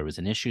knowing that there was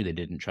an issue. They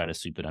didn't try to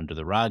sweep it under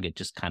the rug. It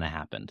just kind of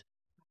happened.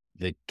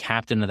 The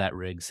captain of that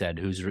rig said,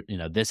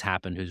 this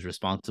happened, who's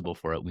responsible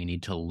for it? We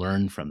need to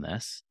learn from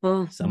this.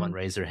 Someone Mhm.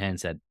 raised their hand and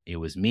said, it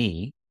was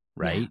me,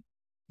 Yeah. right?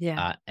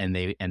 Yeah. And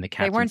the They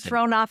captain weren't said,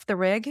 thrown off the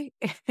rig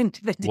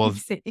into the well,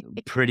 deep sea.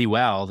 pretty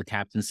well. The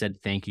captain said,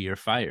 thank you, you're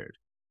fired,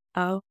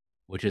 Oh.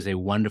 which is a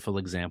wonderful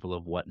example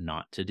of what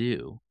not to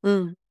do.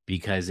 Mm.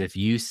 Because if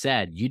you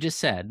just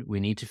said, we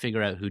need to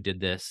figure out who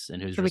did this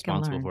and who's So we can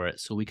responsible learn. for it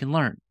so we can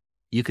learn.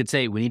 You could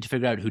say, we need to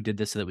figure out who did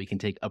this so that we can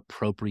take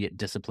appropriate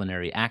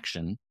disciplinary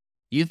action.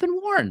 You've been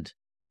warned.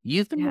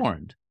 You've been Yeah.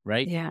 warned,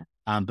 right? Yeah.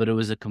 But it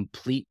was a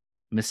complete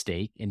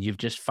mistake, and you've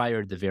just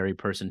fired the very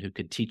person who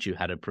could teach you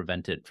how to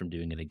prevent it from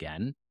doing it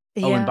again.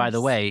 Oh, and by the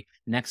Yes. way,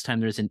 next time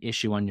there's an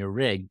issue on your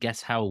rig,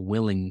 guess how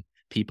willing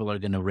people are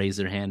going to raise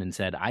their hand and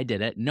said, I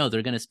did it. No,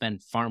 they're going to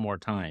spend far more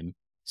time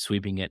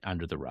sweeping it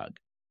under the rug.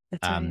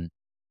 That's right. Um,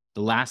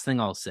 the last thing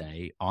I'll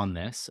say on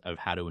this of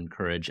how to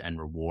encourage and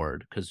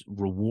reward, because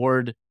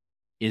reward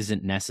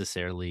isn't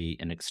necessarily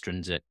an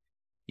extrinsic,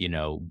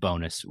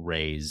 bonus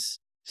raise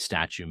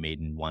statue made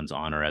in one's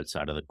honor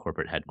outside of the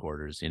corporate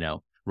headquarters.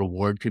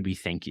 Reward could be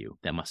thank you.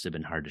 That must have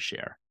been hard to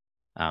share.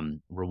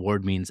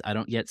 Reward means I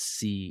don't yet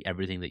see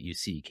everything that you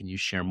see. Can you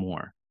share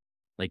more?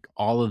 Like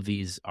all of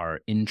these are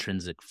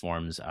intrinsic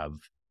forms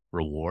of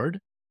reward.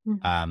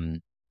 Mhm. Um,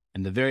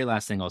 and the very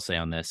last thing I'll say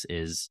on this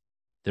is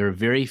there are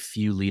very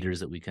few leaders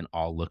that we can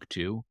all look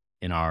to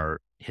in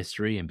our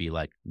history and be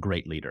like,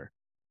 great leader.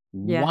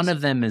 One Yes.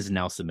 of them is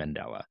Nelson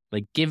Mandela.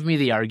 Like, give me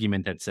the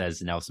argument that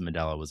says Nelson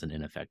Mandela was an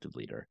ineffective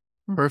leader.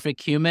 Mm.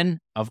 Perfect human?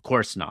 Of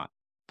course not.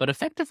 But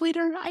effective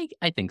leader?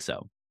 I think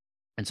so.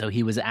 And so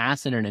he was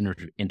asked in an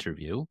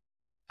interview,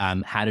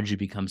 how did you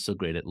become so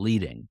great at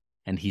leading?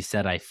 And he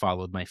said, I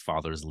followed my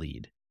father's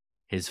lead.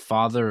 His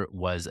father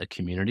was a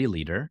community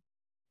leader.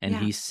 And Yeah.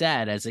 he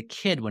said, as a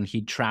kid, when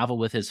he'd travel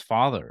with his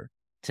father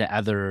to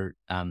other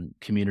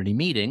community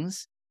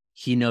meetings,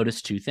 he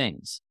noticed two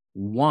things.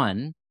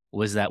 One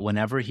was that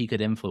whenever he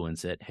could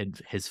influence it,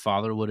 his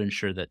father would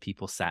ensure that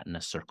people sat in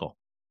a circle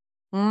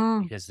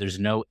Mm. because there's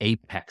no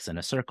apex in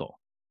a circle.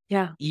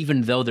 Yeah.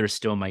 Even though there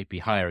still might be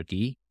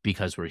hierarchy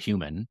because we're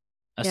human,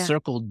 a Yeah.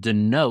 circle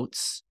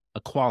denotes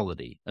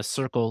equality. A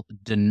circle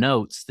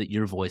denotes that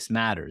your voice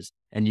matters,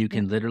 and you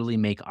can literally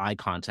make eye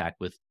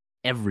contact with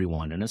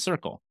everyone in a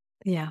circle.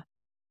 Yeah.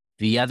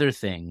 The other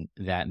thing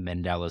that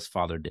Mandela's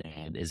father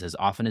did is as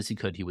often as he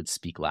could, he would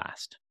speak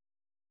last.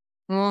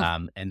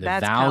 And the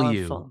That's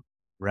value, powerful.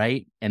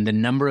 right? And the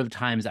number of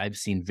times I've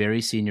seen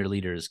very senior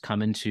leaders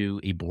come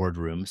into a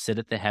boardroom, sit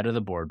at the head of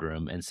the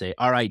boardroom and say,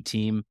 all right,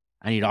 team,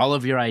 I need all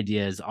of your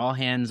ideas, all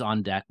hands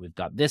on deck. We've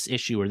got this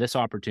issue or this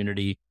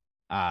opportunity.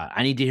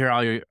 I need to hear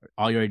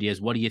all your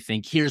ideas. What do you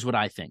think? Here's what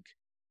I think.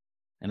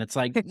 And it's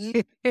like,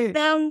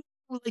 no,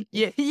 like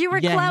You were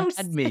you close.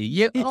 had me.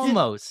 You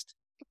almost.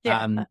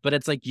 Yeah. But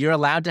it's like you're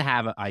allowed to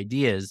have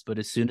ideas, but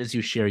as soon as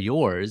you share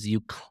yours,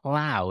 you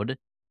cloud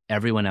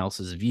everyone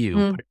else's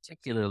view,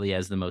 particularly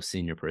as the most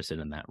senior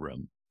person in that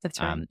room. That's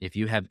right. If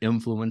you have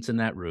influence in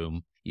that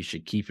room, you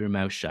should keep your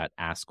mouth shut,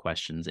 ask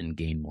questions, and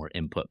gain more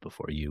input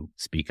before you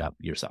speak up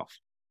yourself.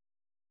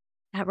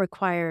 That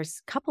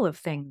requires a couple of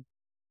things,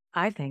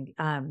 I think,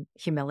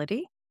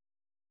 humility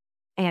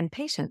and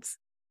patience.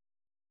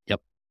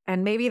 Yep.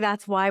 And maybe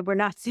that's why we're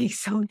not seeing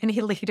so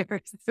many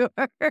leaders who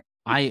are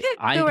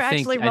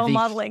actually role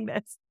modeling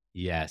this.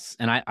 Yes.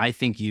 And I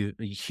think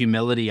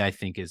humility, I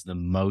think, is the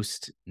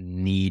most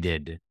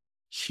needed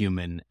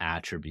human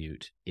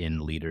attribute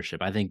in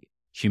leadership. I think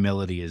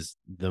humility is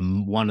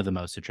one of the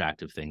most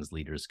attractive things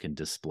leaders can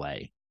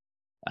display.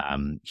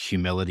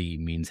 Humility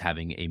means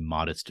having a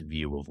modest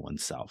view of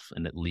oneself,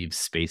 and it leaves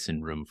space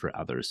and room for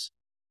others.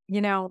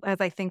 You know,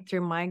 as I think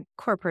through my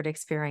corporate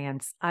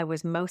experience, I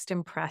was most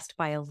impressed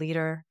by a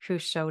leader who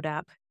showed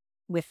up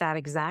with that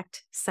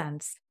exact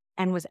sense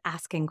and was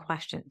asking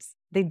questions.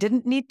 They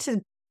didn't need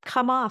to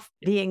come off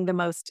being the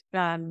most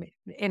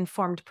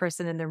informed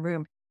person in the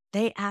room.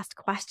 They asked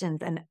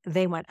questions and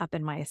they went up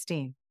in my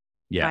esteem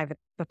by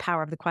the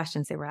power of the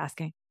questions they were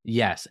asking.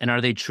 Yes. And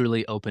are they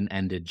truly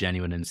open-ended,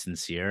 genuine, and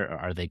sincere, or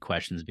are they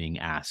questions being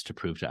asked to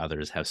prove to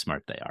others how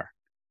smart they are?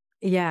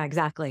 Yeah,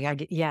 exactly.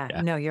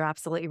 No, you're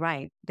absolutely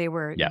right. They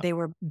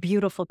were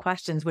beautiful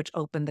questions which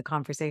opened the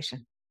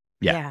conversation.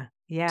 Yeah.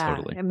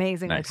 Totally.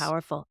 Amazingly Nice.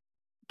 powerful.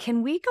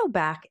 Can we go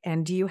back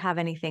and do you have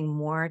anything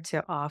more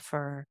to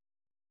offer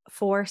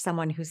for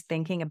someone who's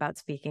thinking about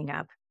speaking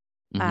up?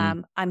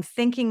 I'm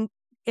thinking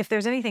if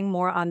there's anything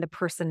more on the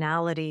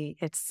personality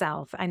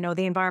itself. I know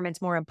the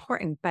environment's more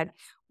important, but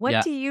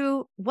what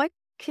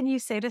can you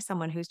say to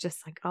someone who's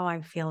just like, oh,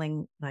 I'm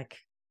feeling like,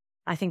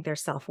 I think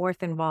there's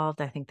self-worth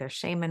involved. I think there's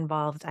shame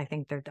involved. I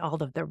think there's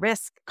all of the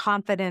risk,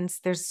 confidence.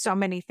 There's so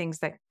many things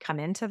that come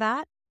into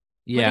that.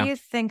 Yeah. What do you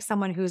think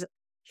someone who's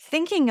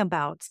thinking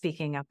about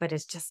speaking up, but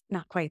is just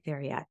not quite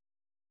there yet?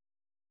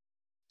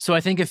 So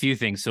I think a few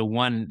things. So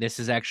one, this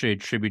is actually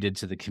attributed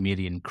to the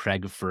comedian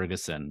Craig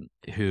Ferguson,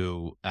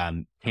 who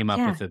came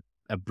up with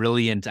a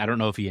brilliant, I don't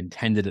know if he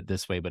intended it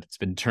this way, but it's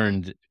been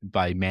turned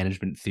by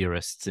management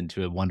theorists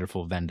into a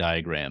wonderful Venn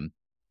diagram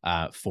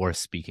for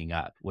speaking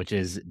up, which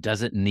is,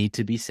 does it need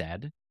to be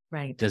said?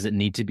 Right. Does it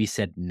need to be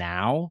said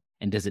now?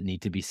 And does it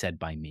need to be said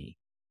by me?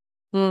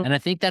 And I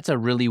think that's a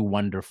really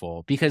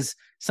wonderful, because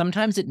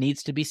sometimes it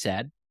needs to be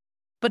said,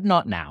 but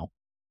not now,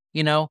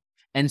 you know?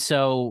 And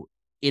so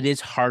it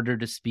is harder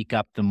to speak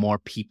up the more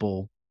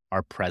people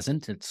are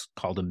present. It's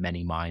called a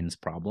many minds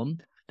problem,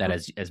 that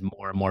as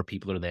more and more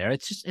people are there,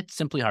 it's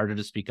simply harder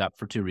to speak up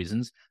for two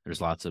reasons. There's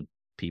lots of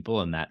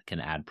people, and that can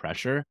add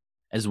pressure,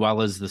 as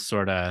well as the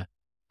sort of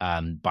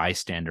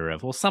bystander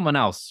of, well, someone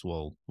else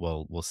will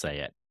say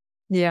it.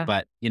 Yeah.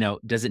 But,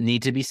 does it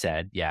need to be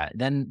said? Yeah.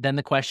 Then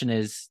the question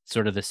is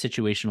sort of the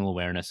situational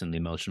awareness and the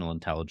emotional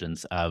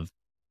intelligence of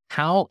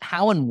how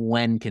and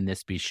when can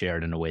this be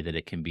shared in a way that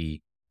it can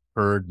be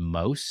heard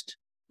most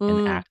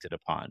and acted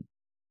upon,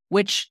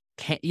 which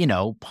can,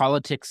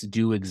 politics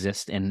do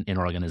exist in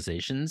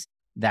organizations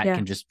that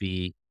can just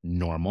be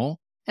normal.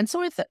 And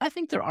so I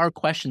think there are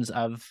questions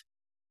of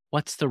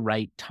what's the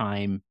right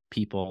time,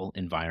 people,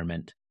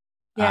 environment.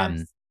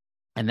 Yes.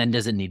 And then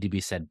does it need to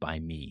be said by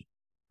me?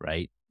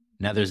 Right.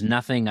 Now, there's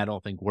nothing I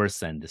don't think worse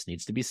than this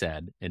needs to be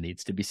said. It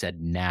needs to be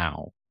said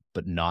now,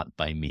 but not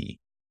by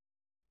me.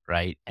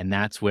 Right. And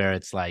that's where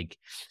it's like,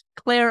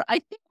 Claire, I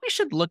think we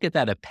should look at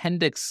that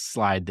appendix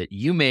slide that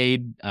you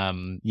made,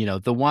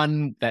 the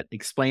one that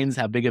explains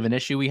how big of an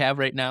issue we have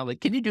right now.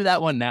 Like, can you do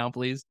that one now,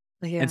 please?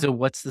 Yeah. And so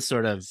what's the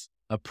sort of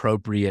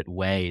appropriate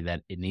way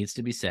that it needs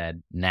to be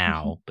said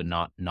now, but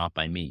not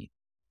by me?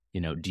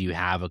 do you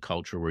have a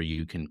culture where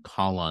you can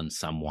call on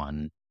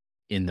someone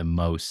in the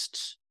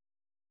most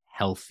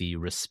healthy,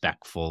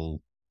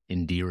 respectful,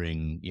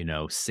 endearing,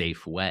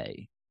 safe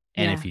way?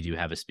 And if Yeah. you do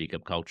have a speak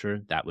up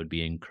culture, that would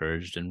be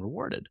encouraged and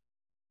rewarded.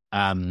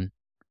 Um,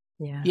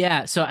 Yeah.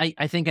 yeah. So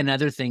I think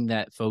another thing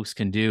that folks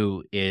can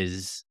do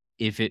is,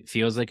 if it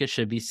feels like it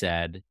should be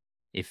said,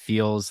 it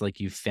feels like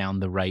you've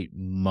found the right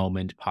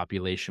moment,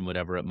 population,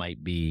 whatever it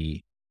might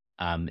be,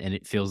 and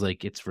it feels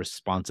like it's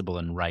responsible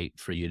and right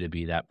for you to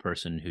be that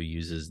person who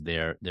uses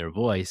their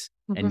voice,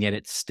 Mhm. and yet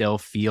it still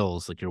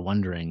feels like you're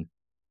wondering,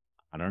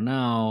 I don't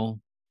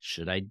know,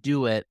 should I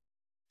do it?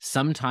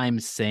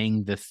 Sometimes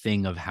saying the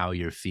thing of how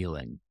you're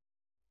feeling,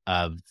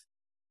 of,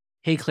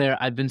 hey, Claire,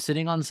 I've been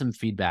sitting on some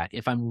feedback.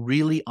 If I'm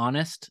really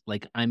honest,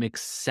 like, I'm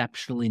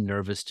exceptionally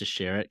nervous to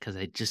share it because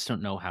I just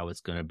don't know how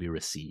it's going to be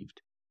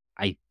received.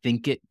 I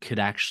think it could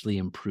actually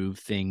improve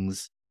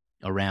things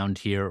around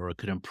here, or it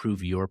could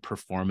improve your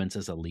performance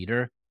as a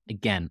leader.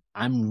 Again,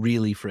 I'm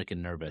really freaking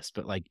nervous,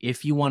 but like,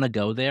 if you want to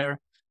go there,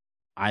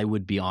 I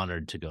would be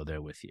honored to go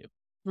there with you.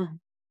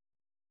 Mhm.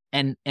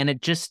 And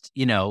it just,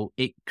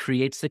 it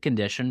creates the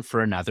condition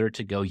for another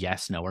to go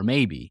yes, no, or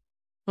maybe.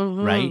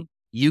 Right? Mhm.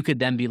 You could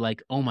then be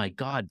like, "Oh my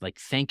god, like,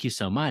 thank you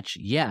so much.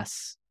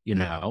 Yes."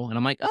 And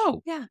I'm like,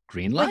 "Oh, Yeah.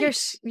 green Well,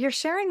 light." you're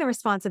sharing the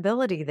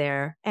responsibility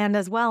there, and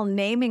as well,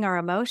 naming our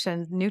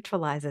emotions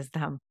neutralizes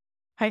them,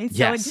 right?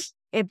 So Yes.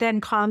 it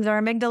then calms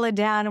our amygdala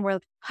down, and we're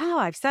like, "Oh,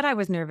 I've said I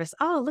was nervous.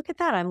 Oh, look at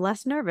that, I'm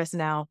less nervous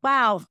now.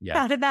 Wow, Yeah.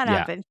 how did that Yeah.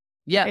 happen?"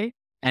 Yeah. Right?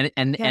 And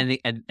and Yeah. and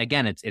and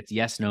again, it's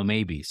yes, no,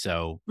 maybe.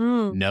 So,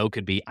 Mm. no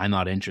could be, "I'm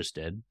not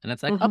interested." And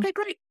it's like, Mhm. "Okay,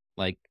 great."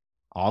 Like,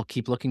 I'll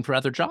keep looking for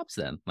other jobs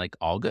then, like,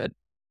 all good.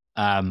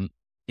 Um,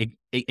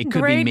 it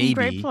could be Great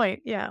maybe.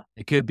 point. Yeah.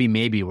 It could be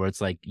maybe where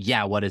it's like,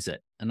 "Yeah, what is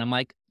it?" And I'm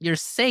like, "You're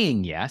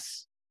saying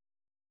yes,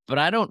 but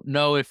I don't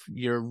know if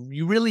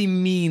you really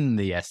mean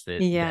the yes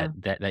Yeah.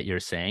 that you're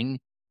saying."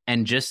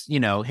 And just,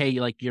 hey,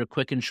 like, your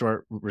quick and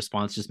short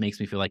response just makes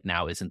me feel like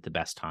now isn't the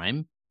best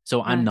time.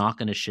 So I'm Right. not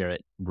going to share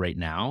it right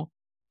now.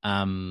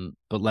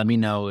 But let me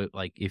know,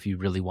 like, if you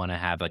really want to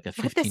have like a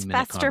Let this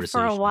 15-minute fester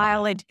for a conversation on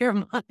while it. into your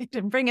mind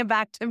and bring it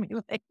back to me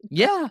later.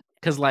 Yeah.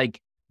 Cause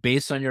like,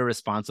 based on your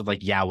response of like,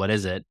 yeah, what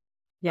is it?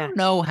 I Yeah. don't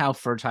know how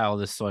fertile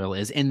this soil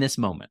is in this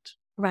moment.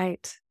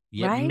 Right.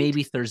 Yeah, Right?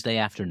 maybe Thursday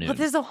Well, afternoon.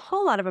 there's a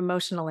whole lot of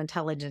emotional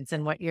intelligence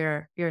in what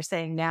you're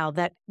saying now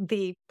that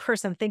the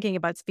person thinking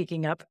about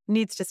speaking up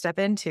needs to step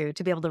into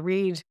to be able to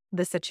read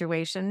the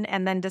situation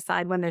and then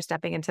decide when they're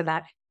stepping into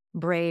that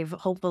brave,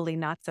 hopefully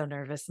not so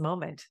nervous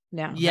moment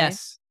now, right?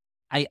 Yes.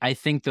 I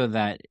think though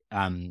that,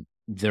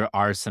 there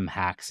are some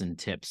hacks and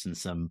tips and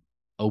some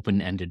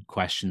open-ended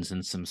questions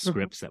and some Mhm.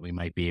 scripts that we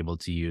might be able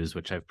to use,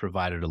 which I've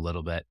provided a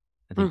little bit.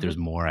 I think Mhm. there's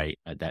more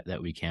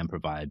that we can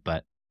provide,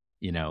 but,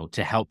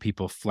 to help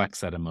people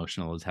flex that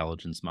emotional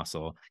intelligence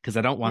muscle, because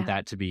I don't want Yeah.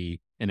 that to be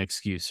an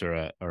excuse or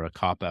a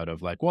cop out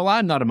of like, "Well,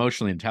 I'm not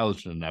emotionally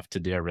intelligent enough to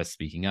dare risk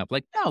speaking up."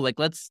 Like, no, like,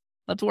 let's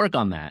work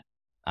on that.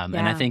 And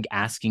I Yeah. think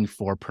asking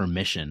for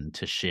permission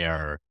to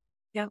share,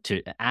 Yep.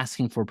 to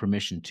asking for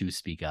permission to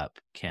speak up,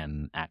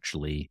 can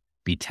actually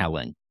be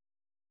telling.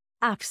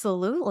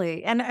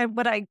 Absolutely. And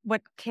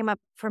what came up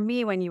for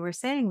me when you were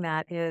saying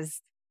that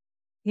is,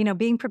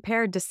 being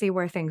prepared to see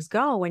where things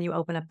go when you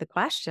open up the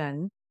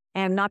question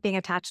and not being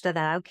attached to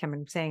that outcome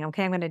and saying,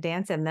 okay, I'm going to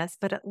dance in this,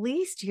 but at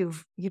least you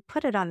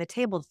put it on the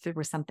table through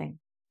with something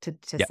to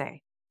Yeah.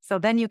 say. So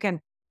then you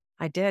can,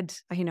 I did,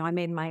 I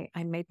made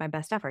my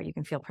best effort. You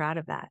can feel proud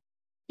of that.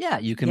 Yeah,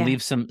 you can Yeah,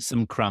 leave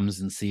some crumbs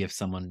and see if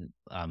someone,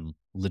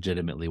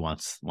 legitimately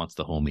wants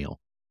the whole meal.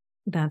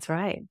 that's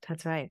right.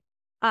 That's right.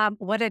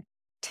 What a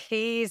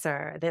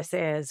teaser this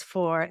is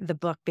for the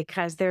book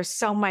because there's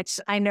so much,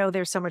 I know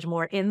there's so much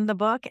more in the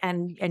book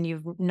and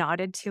you've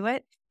nodded to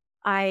it.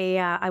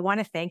 I want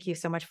to thank you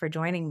so much for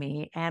joining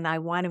me, and I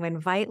want to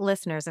invite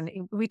listeners.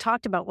 And we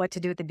talked about what to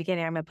do at the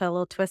beginning. I'm going to put a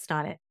little twist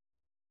on it.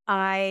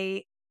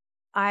 I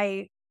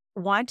I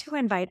want to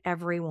invite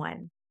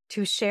everyone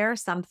to share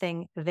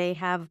something they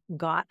have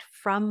got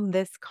from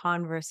this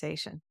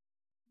conversation.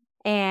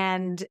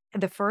 And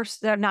the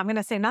first, no, I'm going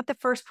to say not the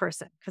first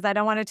person because I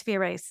don't want it to be a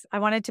race. I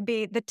want it to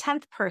be the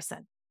 10th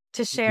person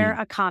to share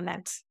Mhm. a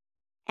comment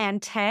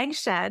and tag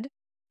Shed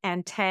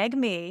and tag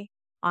me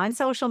on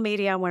social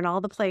media. We're in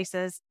all the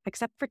places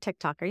except for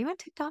TikTok. Are you on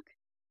TikTok?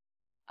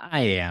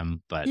 I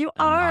am, but You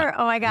I'm not. are.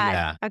 Oh my God.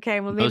 Yeah. Okay.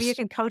 Well, maybe you Most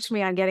can coach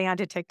me on getting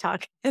onto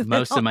TikTok.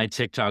 most of my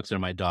TikToks are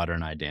my daughter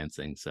and I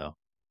dancing, so.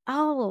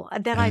 Oh,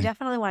 then I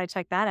definitely want to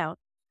check that out.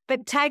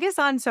 But tag us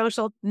on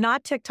social,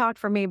 not TikTok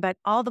for me, but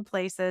all the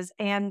places,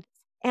 and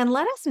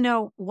let us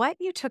know what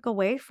you took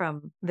away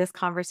from this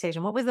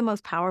conversation. What was the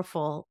most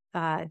powerful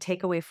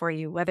takeaway for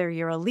you? Whether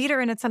you're a leader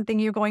and it's something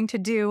you're going to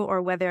do,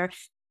 or whether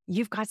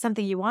you've got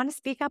something you want to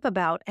speak up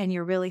about, and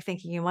you're really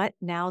thinking, you know what,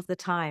 now's the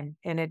time,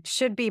 and it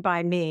should be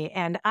by me,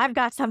 and I've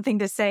got something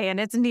to say, and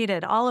it's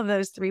needed. All of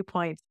those 3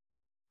 points.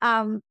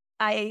 Um,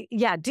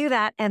 do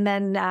that. And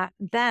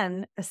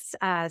then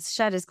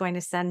Shed is going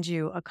to send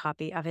you a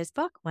copy of his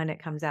book when it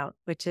comes out,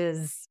 which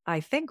is,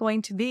 I think,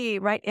 going to be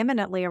right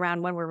imminently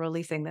around when we're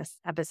releasing this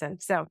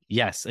episode. So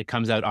yes, it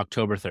comes out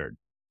October 3rd.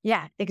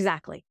 Yeah,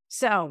 exactly.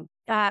 So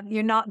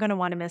you're not going to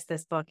want to miss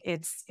this book.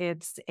 It's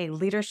a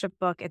leadership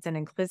book. It's an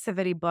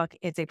inclusivity book.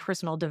 It's a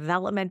personal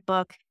development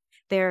book.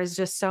 There's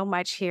just so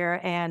much here.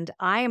 And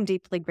I am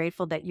deeply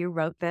grateful that you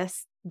wrote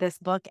this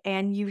book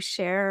and you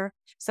share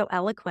so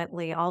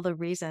eloquently all the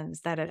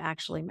reasons that it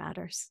actually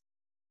matters.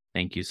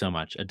 Thank you so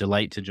much. A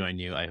delight to join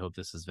you. I hope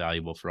this is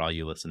valuable for all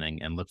you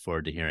listening and look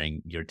forward to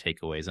hearing your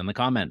takeaways in the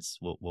comments.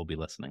 We'll be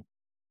listening.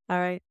 All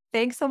right.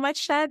 Thanks so much,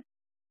 Shed.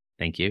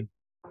 Thank you.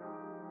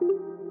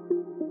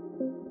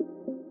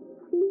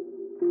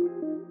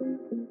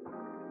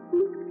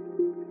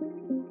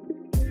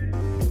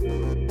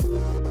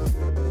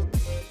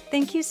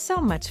 Thank you so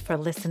much for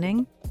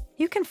listening.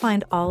 You can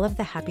find all of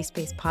the Happy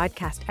Space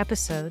podcast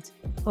episodes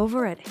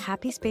over at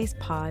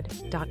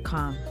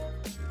happyspacepod.com.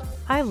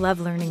 I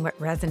love learning what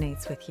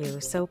resonates with you,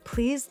 so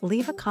please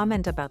leave a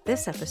comment about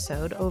this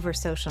episode over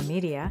social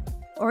media,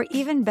 or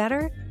even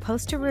better,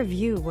 post a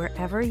review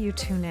wherever you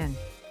tune in.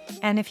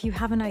 And if you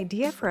have an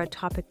idea for a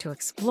topic to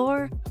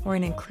explore or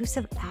an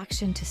inclusive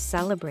action to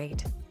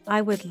celebrate,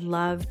 I would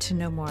love to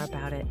know more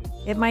about it.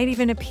 It might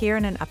even appear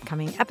in an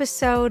upcoming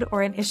episode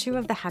or an issue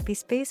of the Happy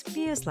Space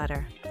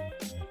newsletter.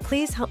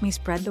 Please help me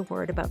spread the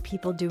word about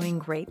people doing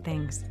great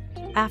things.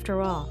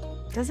 After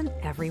all, doesn't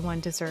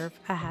everyone deserve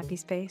a happy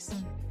space?